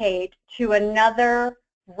relocate to another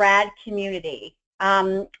RAD community,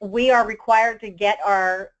 we are required to get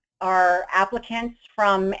our applicants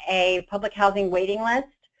from a public housing waiting list.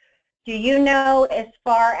 Do you know, as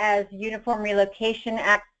far as Uniform Relocation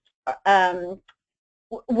Act,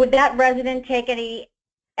 would that resident take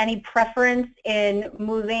any preference in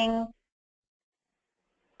moving?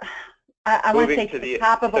 I want to say to the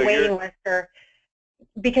top of a waiting list, or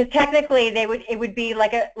because technically it would be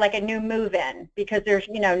like a new move-in, because there's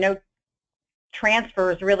no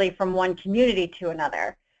transfers really from one community to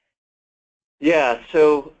another. Yeah,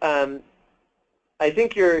 so I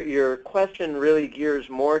think your question really gears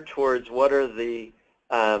more towards what are the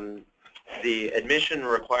admission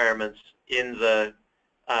requirements in the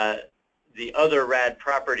other RAD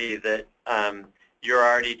property that you're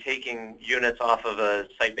already taking units off of a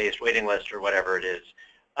site-based waiting list or whatever it is.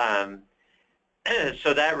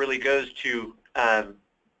 So that really goes to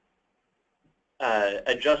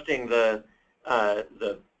adjusting the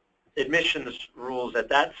admissions rules at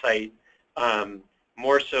that site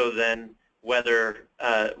more so than whether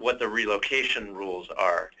what the relocation rules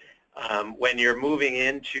are. When you're moving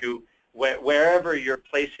into wherever you're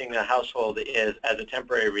placing a household is as a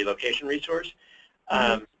temporary relocation resource,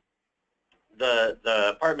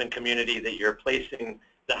 the apartment community that you're placing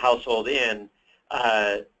the household in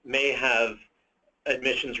may have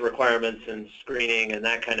admissions requirements and screening and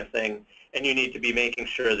that kind of thing, and you need to be making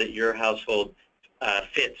sure that your household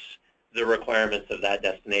fits the requirements of that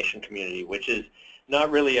destination community, which is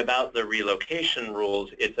not really about the relocation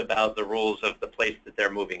rules, it's about the rules of the place that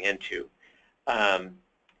they're moving into.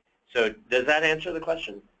 So does that answer the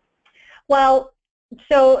question? Well,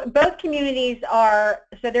 so both communities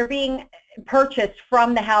they're being purchased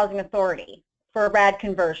from the housing authority for a RAD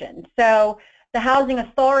conversion. So the housing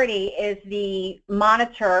authority is the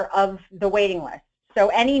monitor of the waiting list. So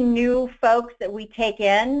any new folks that we take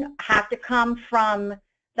in have to come from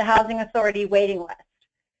the housing authority waiting list.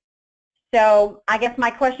 So I guess my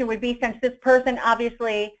question would be, since this person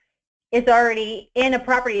obviously is already in a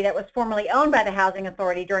property that was formerly owned by the housing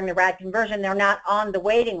authority during the RAD conversion, they're not on the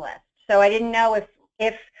waiting list. So I didn't know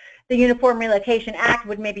if the Uniform Relocation Act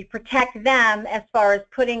would maybe protect them as far as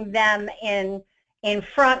putting them in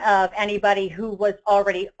front of anybody who was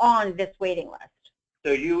already on this waiting list.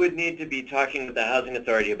 So you would need to be talking with the housing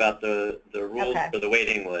authority about the rules for the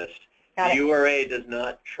waiting list. The URA does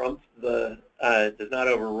not trump does not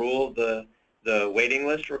overrule the waiting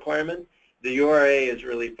list requirement. The URA is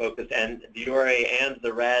really focused, and the URA and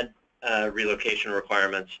the RAD relocation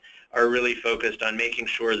requirements are really focused on making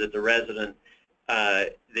sure that the resident,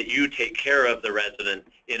 that you take care of the resident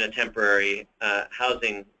in a temporary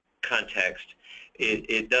housing context.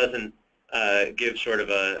 It doesn't give sort of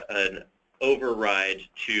an override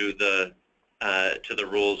to the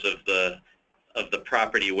rules of the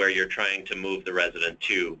property where you're trying to move the resident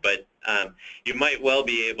to. But you might well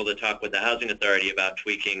be able to talk with the housing authority about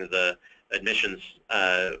tweaking the admissions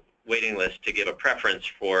waiting list to give a preference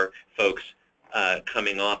for folks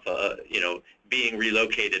coming off, being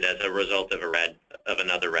relocated as a result of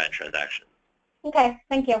another RAD transaction. Okay,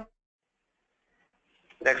 thank you.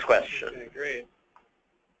 Next question. Okay, great.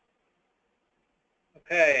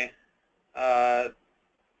 Okay,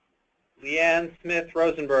 Leanne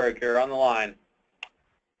Smith-Rosenberg, you're on the line.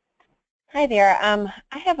 Hi there.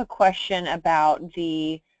 I have a question about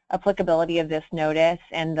the applicability of this notice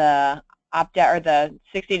and the opt-out, or the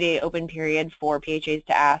 60-day open period for PHAs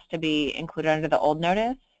to ask to be included under the old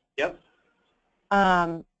notice. Yep.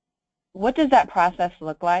 What does that process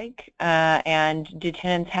look like? And do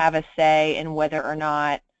tenants have a say in whether or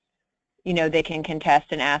not, they can contest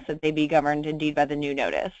and ask that they be governed indeed by the new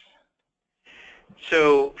notice?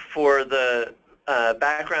 So for the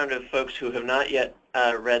background of folks who have not yet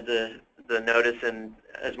read the notice in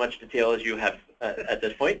as much detail as you have at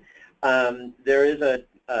this point, there is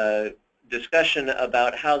a discussion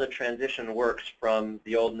about how the transition works from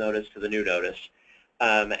the old notice to the new notice.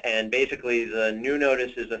 And basically the new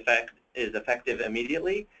notice is effective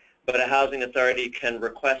immediately, but a housing authority can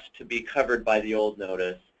request to be covered by the old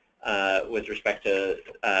notice with respect to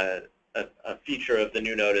a feature of the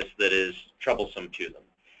new notice that is troublesome to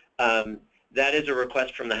them. that is a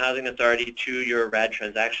request from the Housing Authority to your RAD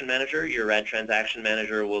transaction manager. Your RAD transaction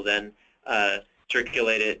manager will then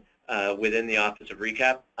circulate it within the Office of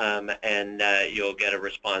Recap, and you'll get a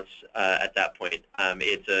response at that point.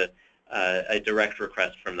 It's a direct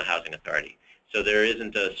request from the Housing Authority. So there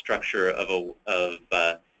isn't a structure of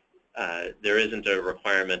there isn't a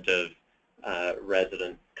requirement of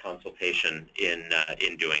resident consultation in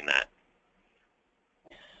doing that.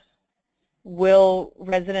 Will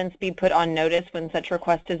residents be put on notice when such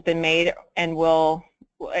request has been made, and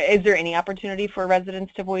is there any opportunity for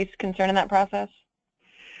residents to voice concern in that process?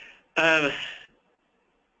 It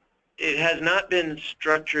has not been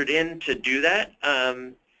structured in to do that.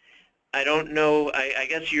 I don't know. I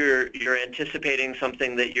guess you're anticipating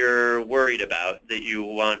something that you're worried about, that you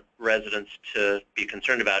want residents to be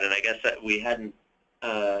concerned about, and I guess that we hadn't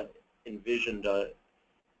envisioned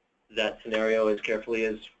that scenario as carefully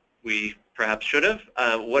as we perhaps should have.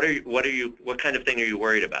 What kind of thing are you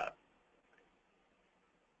worried about?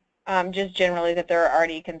 Just generally that there are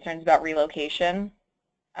already concerns about relocation,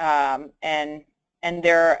 and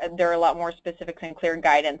there are a lot more specifics and clear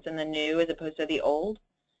guidance in the new as opposed to the old,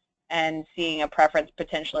 and seeing a preference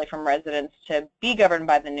potentially from residents to be governed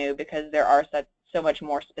by the new because there are so much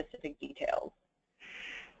more specific details.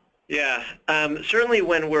 Yeah, certainly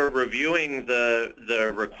when we're reviewing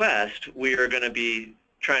the request, we are going to be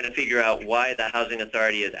trying to figure out why the Housing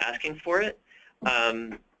Authority is asking for it.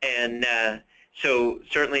 So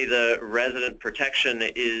certainly the resident protection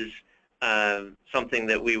is something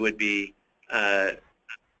that we would be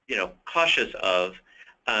cautious of.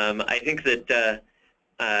 I think that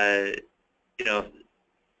I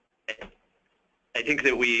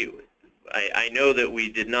know that we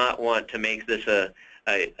did not want to make this a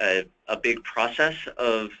big process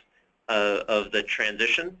of the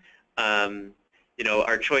transition.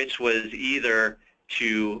 Our choice was either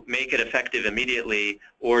to make it effective immediately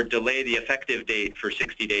or delay the effective date for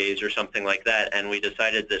 60 days or something like that, and we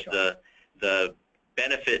decided that the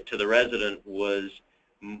benefit to the resident was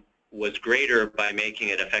greater by making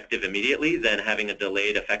it effective immediately than having a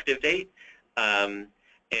delayed effective date. And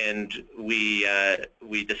we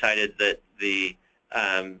decided that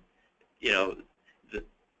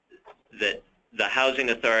that the Housing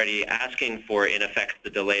Authority asking for, in effect, the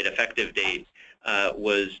delayed effective date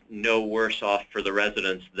was no worse off for the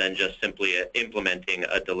residents than just simply implementing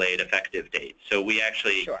a delayed effective date. So we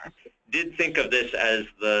actually did think of this as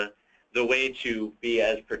the way to be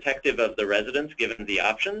as protective of the residents given the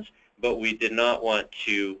options, but we did not want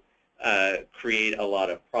to create a lot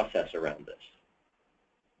of process around this.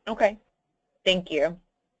 Okay, thank you.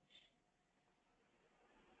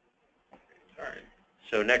 All right.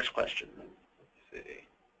 So next question. Let's see.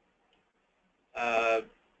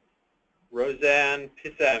 Roseanne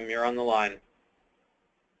Pissem, you're on the line.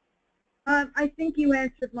 I think you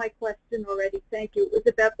answered my question already. Thank you. It was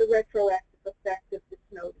about the retroactive effect of this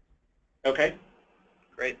notice. Okay.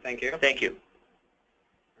 Great, thank you. Thank you.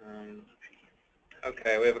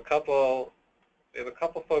 Okay, we have a couple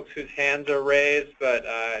folks whose hands are raised, but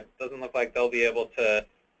it doesn't look like they'll be able to.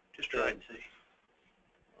 Just try and see.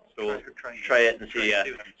 So we'll try it and see.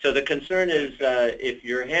 So the concern is if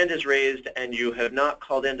your hand is raised and you have not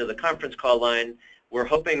called into the conference call line, we're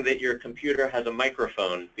hoping that your computer has a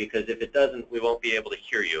microphone, because if it doesn't, we won't be able to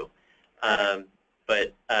hear you. So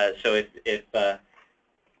if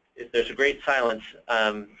there's a great silence,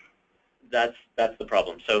 that's the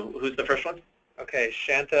problem. So who's the first one? Okay,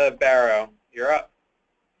 Shanta Barrow, you're up.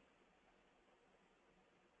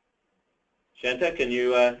 Shanta, can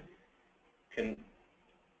you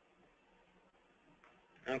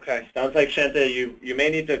Okay. Sounds like, Shanta, you may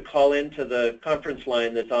need to call into the conference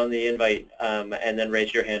line that's on the invite and then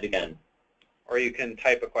raise your hand again. Or you can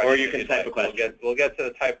type a question. Or you can type a question. We'll get to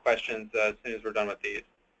the type questions as soon as we're done with these.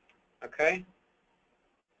 Okay.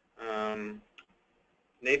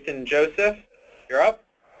 Nathan Joseph, you're up.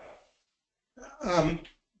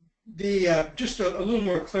 Just a little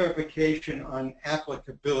more clarification on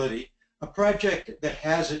applicability. A project that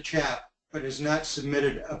has a CHAP but has not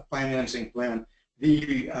submitted a financing plan,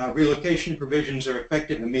 the relocation provisions are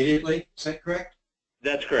effective immediately. Is that correct?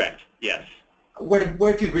 That's correct, yes. What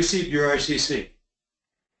if you've received your RCC?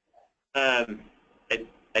 I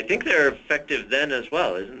think they're effective then as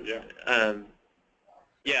well, isn't it? Yeah.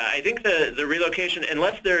 Yeah, I think the relocation,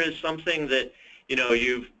 unless there is something that,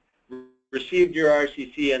 you've received your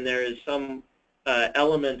RCC and there is some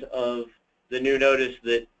element of the new notice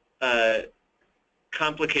that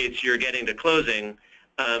complicates your getting to closing,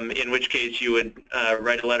 in which case you would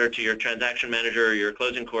write a letter to your transaction manager or your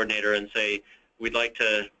closing coordinator and say, we'd like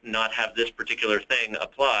to not have this particular thing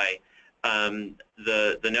apply.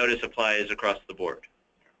 the notice applies across the board.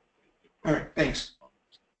 All right, thanks.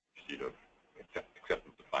 Proceed of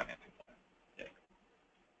acceptance of financing plan. Yeah.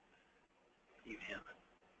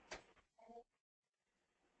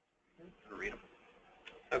 Read them.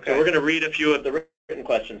 So Okay. we're going to read a few of the written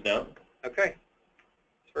questions now. Okay.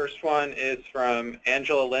 First one is from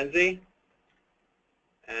Angela Lindsay.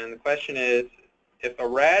 And the question is, if a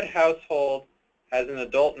RAD household has an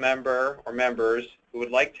adult member or members who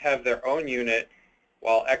would like to have their own unit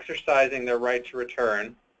while exercising their right to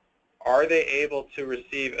return, are they able to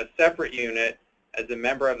receive a separate unit as a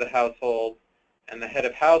member of the household, and the head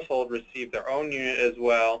of household receive their own unit as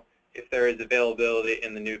well if there is availability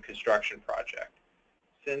in the new construction project?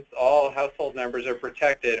 Since all household members are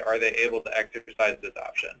protected, are they able to exercise this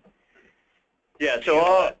option? Yeah,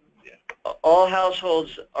 so all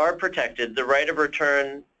households are protected. The right of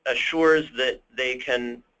return assures that they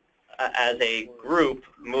can, as a group,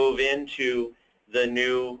 move into the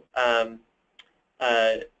new,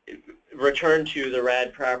 return to the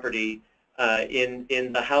RAD property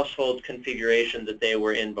in the household configuration that they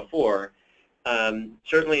were in before.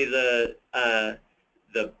 Certainly the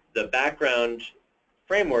background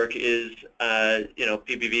framework is,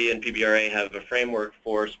 PPV and PBRA have a framework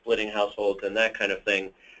for splitting households and that kind of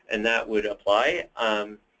thing, and that would apply.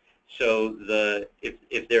 So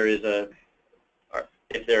if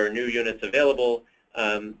there are new units available,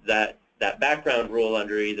 that background rule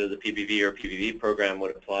under either the PPV or PPV program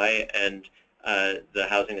would apply, and the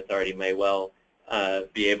housing authority may well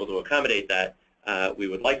be able to accommodate that. We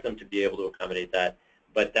would like them to be able to accommodate that,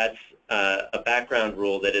 but that's a background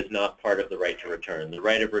rule that is not part of the right to return. The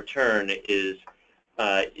right of return is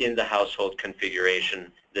in the household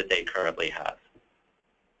configuration that they currently have.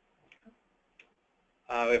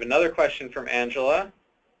 We have another question from Angela.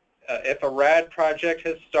 If a RAD project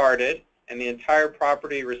has started and the entire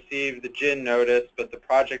property received the GIN notice, but the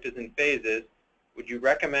project is in phases, would you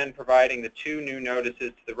recommend providing the 2 new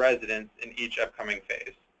notices to the residents in each upcoming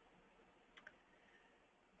phase?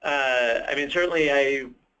 Certainly I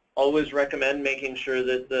always recommend making sure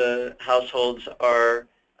that the households are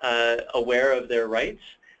aware of their rights.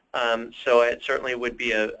 So it certainly would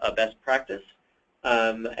be a best practice.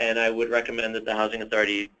 And I would recommend that the Housing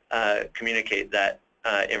Authority communicate that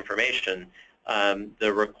information.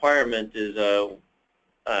 The requirement is a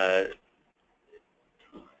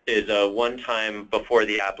one-time before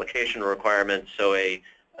the application requirement, so a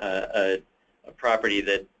property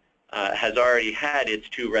that has already had its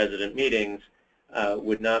 2 resident meetings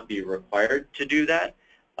would not be required to do that,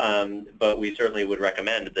 but we certainly would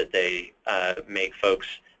recommend that they make folks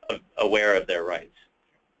aware of their rights.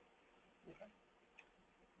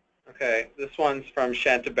 Okay, this one's from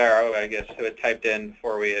Shanta Barrow, I guess, who had typed in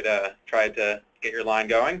before we had tried to get your line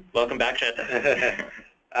going. Welcome back, Shanta.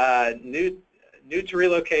 New to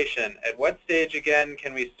relocation. At what stage, again,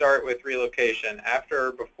 can we start with relocation, after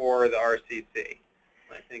or before the RCC?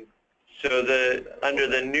 I think. So under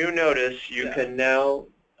the new notice, you can now,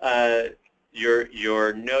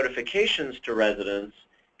 your notifications to residents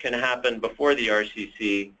can happen before the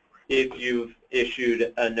RCC if you've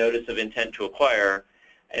issued a notice of intent to acquire,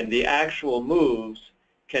 and the actual moves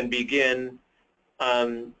can begin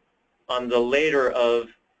on the later of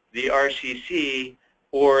the RCC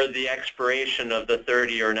or the expiration of the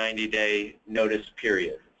 30 or 90-day notice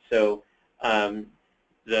period. So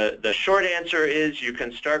the short answer is you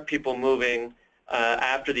can start people moving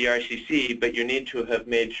after the RCC, but you need to have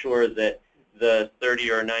made sure that the 30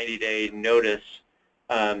 or 90-day notice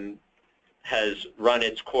has run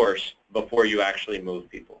its course before you actually move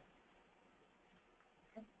people.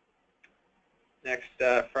 Next,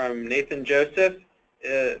 from Nathan Joseph,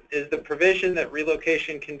 is the provision that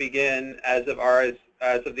relocation can begin as of the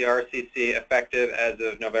RCC effective as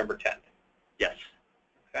of November 10th? Yes.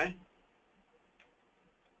 Okay.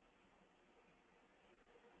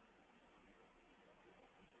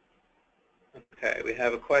 Okay, we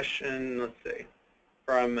have a question, let's see,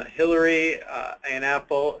 from Hillary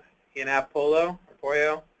Iannapolo. Hold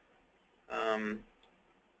on,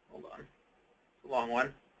 it's a long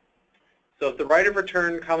one. So if the right of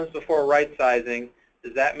return comes before right sizing,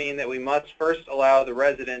 does that mean that we must first allow the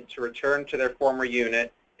resident to return to their former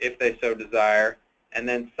unit, if they so desire, and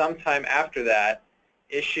then sometime after that,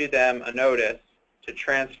 issue them a notice to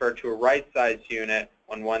transfer to a right-sized unit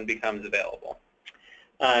when one becomes available?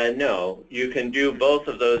 No, you can do both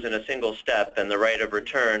of those in a single step, and the right of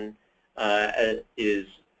return is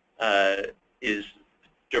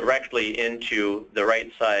directly into the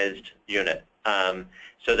right-sized unit.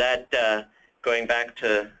 So that, going back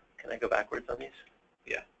to, can I go backwards on these?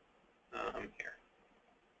 Yeah, here.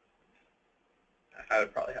 I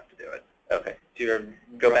would probably have to do it. Okay. Do you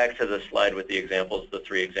Go back to the slide with the examples, the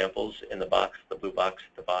 3 examples in the box, the blue box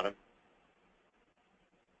at the bottom.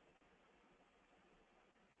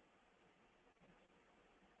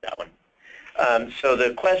 That one. So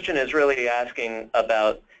the question is really asking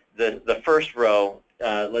about the first row.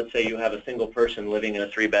 Let's say you have a single person living in a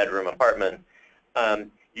 3-bedroom apartment.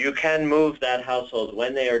 You can move that household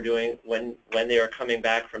when they are coming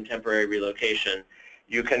back from temporary relocation.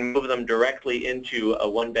 You can move them directly into a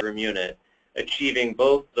 1-bedroom unit, achieving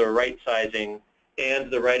both the right sizing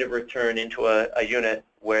and the right of return into a unit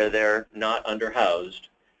where they're not underhoused.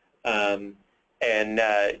 And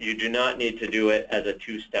you do not need to do it as a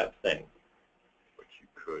 2-step thing. But you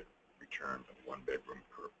could return a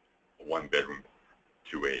 1-bedroom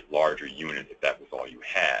to a larger unit if that was all you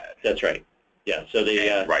had. That's right. Yeah. So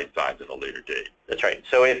the right size at a later date. That's right.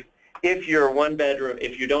 So if your 1-bedroom,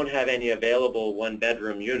 if you don't have any available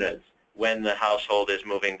 1-bedroom units when the household is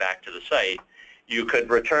moving back to the site, you could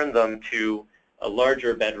return them to a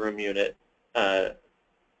larger bedroom unit, and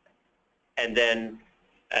then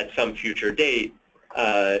at some future date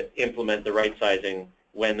implement the right sizing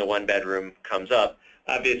when the 1-bedroom comes up.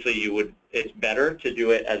 Obviously, it's better to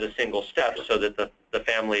do it as a single step so that the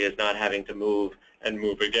family is not having to move and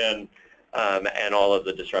move again, and all of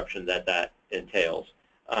the disruption that entails.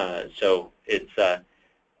 So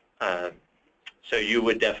you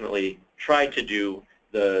would definitely try to do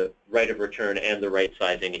the right of return and the right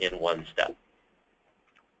sizing in one step.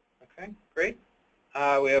 Okay, great.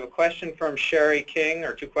 We have a question from Sherry King,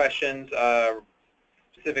 or 2 questions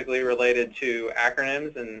specifically related to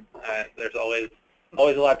acronyms, and there's always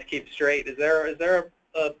a lot to keep straight. Is there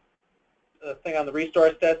a thing on the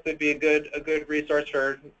resource desk that would be a good resource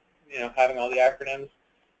for having all the acronyms?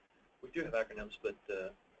 We do have acronyms, but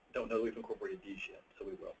don't know that we've incorporated these yet, so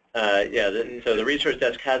we will. So the resource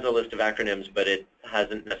desk has a list of acronyms, but it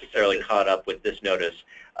hasn't necessarily caught up with this notice.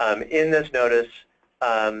 In this notice,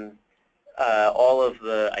 I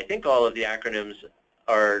think all of the acronyms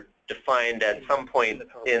are defined at some point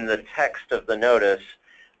in the text of the notice.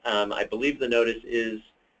 I believe the notice is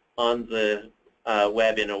on the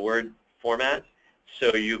web in a Word format,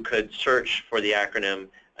 so you could search for the acronym.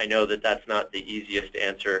 I know that that's not the easiest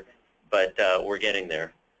answer, but we're getting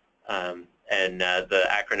there. And the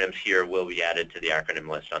acronyms here will be added to the acronym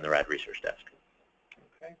list on the RAD research desk.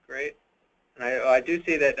 Okay, great. And I do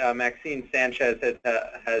see that Maxine Sanchez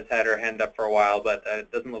has had her hand up for a while, but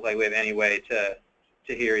it doesn't look like we have any way to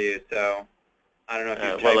hear you. So I don't know if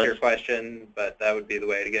you typed your question, but that would be the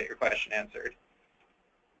way to get your question answered.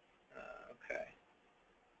 Okay.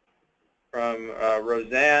 From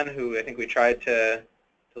Roseanne, who I think we tried to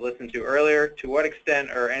listen to earlier, to what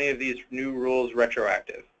extent are any of these new rules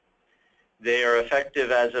retroactive? They are effective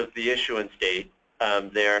as of the issuance date.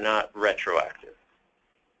 They are not retroactive.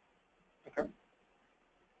 Okay.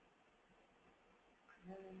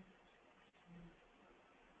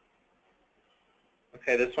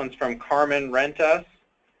 Okay, this one's from Carmen Rentas.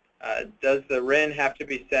 Does the RIN have to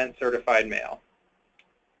be sent certified mail?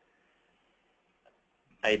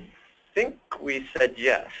 I think we said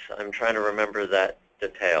yes. I'm trying to remember that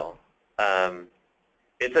detail.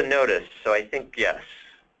 It's a notice, so I think yes.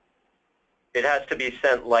 It has to be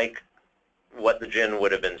sent like what the GIN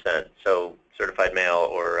would have been sent, so certified mail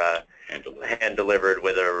or hand-delivered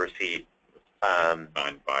with a receipt.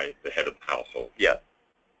 Signed by the head of the household. Yeah.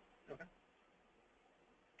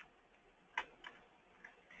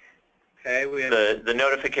 Okay, we have the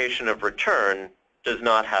notification of return does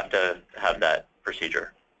not have to have that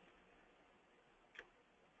procedure.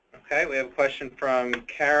 Okay, we have a question from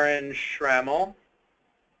Karen Schrammel.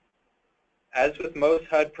 As with most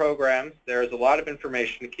HUD programs, there is a lot of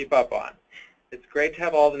information to keep up on. It's great to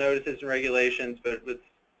have all the notices and regulations, but with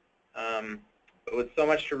so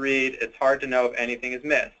much to read, it's hard to know if anything is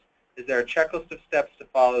missed. Is there a checklist of steps to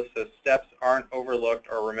follow so steps aren't overlooked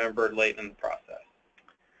or remembered late in the process?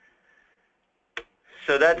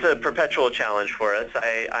 So that's a perpetual challenge for us.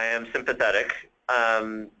 I am sympathetic.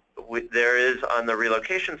 There is, on the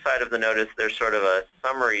relocation side of the notice, there's sort of a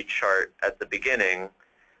summary chart at the beginning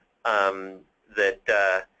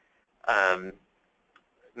that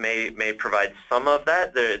may provide some of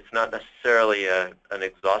that. It's not necessarily an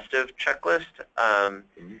exhaustive checklist.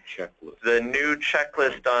 The new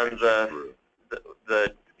checklist on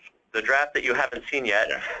the draft that you haven't seen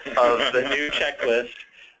yet of the new checklist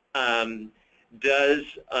does,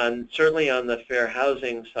 certainly on the fair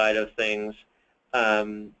housing side of things,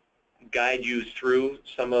 guide you through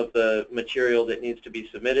some of the material that needs to be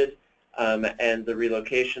submitted, and the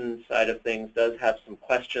relocation side of things does have some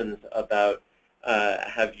questions about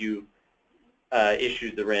have you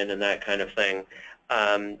issued the RIN and that kind of thing.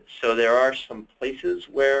 So there are some places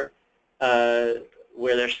where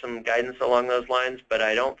there's some guidance along those lines, but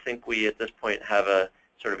I don't think we at this point have a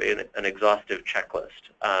sort of an exhaustive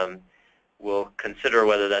checklist. We'll consider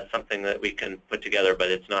whether that's something that we can put together, but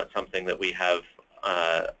it's not something that we have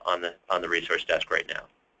on the resource desk right now.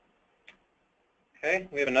 Okay,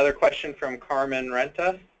 we have another question from Carmen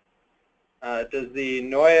Rentas. Does the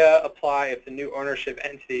NOIA apply if the new ownership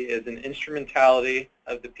entity is an instrumentality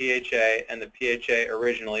of the PHA and the PHA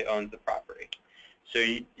originally owns the property? So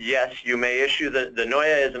yes, you may issue the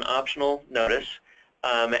NOIA is an optional notice,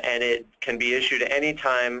 and it can be issued any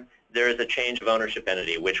time there is a change of ownership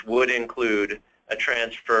entity, which would include a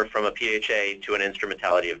transfer from a PHA to an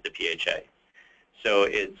instrumentality of the PHA. So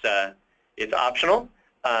it's optional,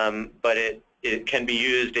 but it can be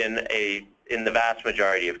used in the vast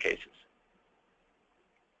majority of cases.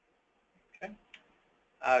 Okay.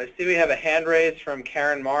 I see we have a hand raised from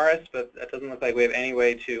Karen Morris, but that doesn't look like we have any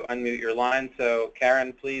way to unmute your line. So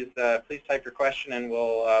Karen, please type your question and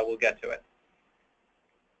we'll get to it.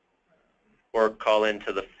 Or call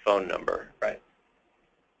into the phone number. Right.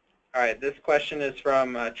 All right. This question is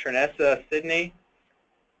from Trinessa Sidney.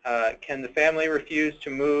 Can the family refuse to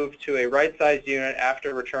move to a right-sized unit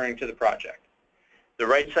after returning to the project? The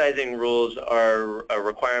right-sizing rules are a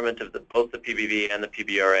requirement of both the PBV and the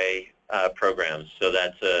PBRA programs, so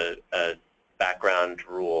that's a background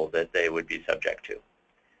rule that they would be subject to.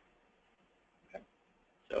 Okay.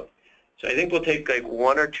 So I think we'll take like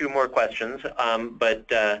one or two more questions,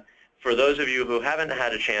 but for those of you who haven't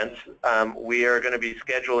had a chance, we are going to be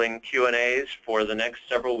scheduling Q&As for the next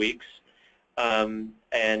several weeks.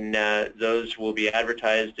 And those will be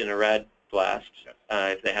advertised in a RAD blast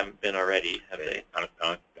if they haven't been already, have they?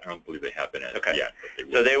 I don't believe they have been okay. yet.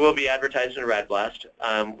 So they will be advertised in a RAD blast.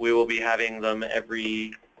 We will be having them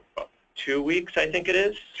every 2 weeks, I think it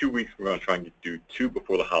is. 2 weeks. We're going to try and do 2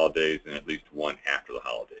 before the holidays and at least 1 after the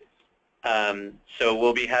holidays. So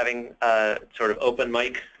we'll be having sort of open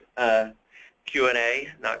mic Q&A,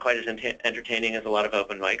 not quite as entertaining as a lot of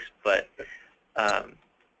open mics, but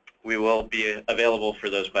we will be available for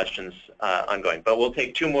those questions ongoing. But we'll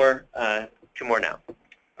take two more now.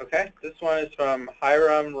 Okay, this one is from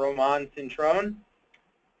Hiram Roman Cintrone.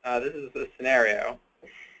 This is a scenario.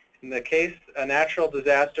 In the case a natural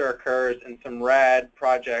disaster occurs and some RAD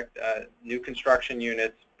project, new construction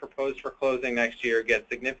units proposed for closing next year get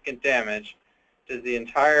significant damage, does the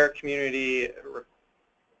entire community,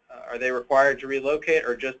 are they required to relocate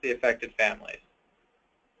or just the affected families?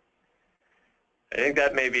 I think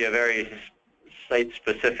that may be a very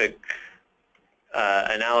site-specific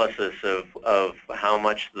analysis of how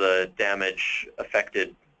much the damage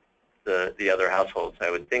affected the other households.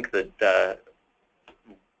 I would think that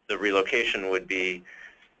the relocation would be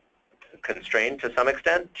constrained to some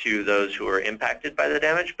extent to those who are impacted by the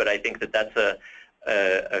damage, but I think that that's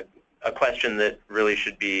a question that really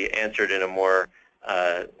should be answered in a more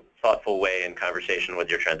thoughtful way in conversation with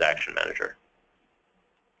your transaction manager.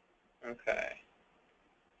 Okay.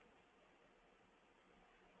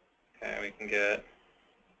 Okay, we can get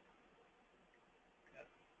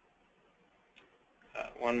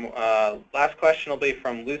one. Last question will be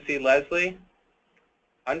from Lucy Leslie.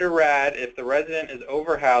 Under RAD, if the resident is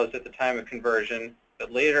overhoused at the time of conversion,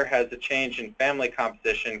 but later has a change in family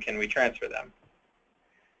composition, can we transfer them?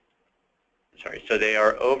 Sorry, so they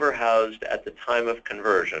are overhoused at the time of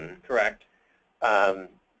conversion. Correct.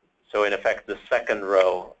 So in effect, the second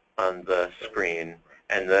row on the screen,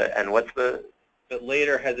 and what's the? But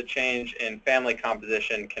later has a change in family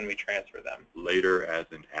composition, can we transfer them? Later as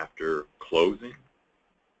in after closing?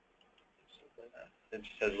 It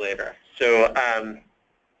just says later. So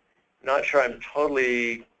not sure I'm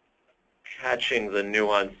totally catching the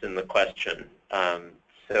nuance in the question.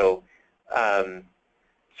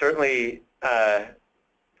 Certainly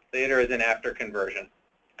later is in after conversion.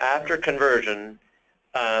 After conversion,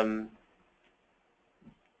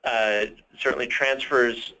 certainly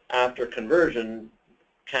transfers after conversion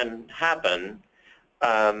can happen.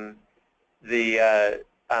 I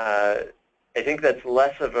think that's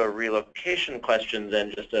less of a relocation question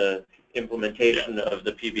than just a implementation of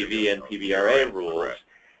the PBV and PBRA rules. Correct.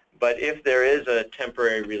 But if there is a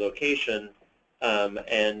temporary relocation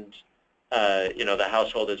and the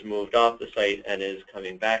household has moved off the site and is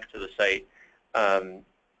coming back to the site,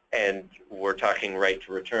 and we're talking right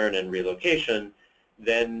to return and relocation,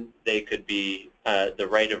 then they could be, the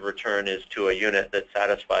right of return is to a unit that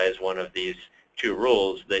satisfies one of these two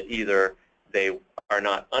rules, that either they are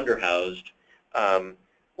not underhoused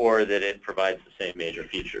or that it provides the same major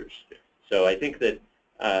features. So I think that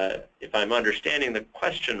if I'm understanding the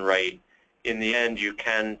question right, in the end, you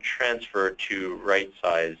can transfer to right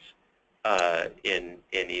size in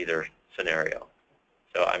either scenario.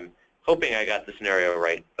 So I'm hoping I got the scenario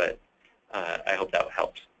right, but I hope that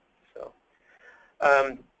helps. So,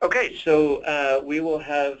 okay, so we will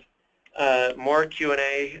have more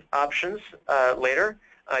Q&A options later.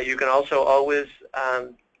 You can also always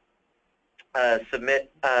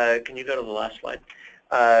submit, can you go to the last slide?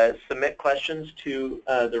 Submit questions to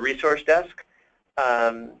the resource desk,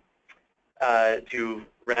 to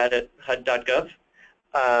rad@hud.gov.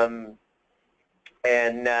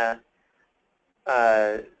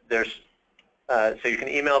 So you can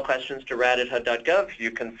email questions to rad@hud.gov.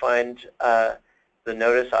 You can find the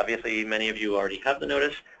notice. Obviously, many of you already have the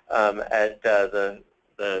notice at the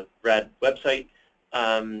RAD website.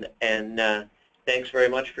 Thanks very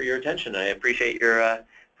much for your attention. I appreciate your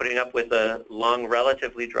putting up with a long,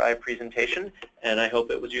 relatively dry presentation, and I hope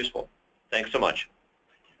it was useful. Thanks so much.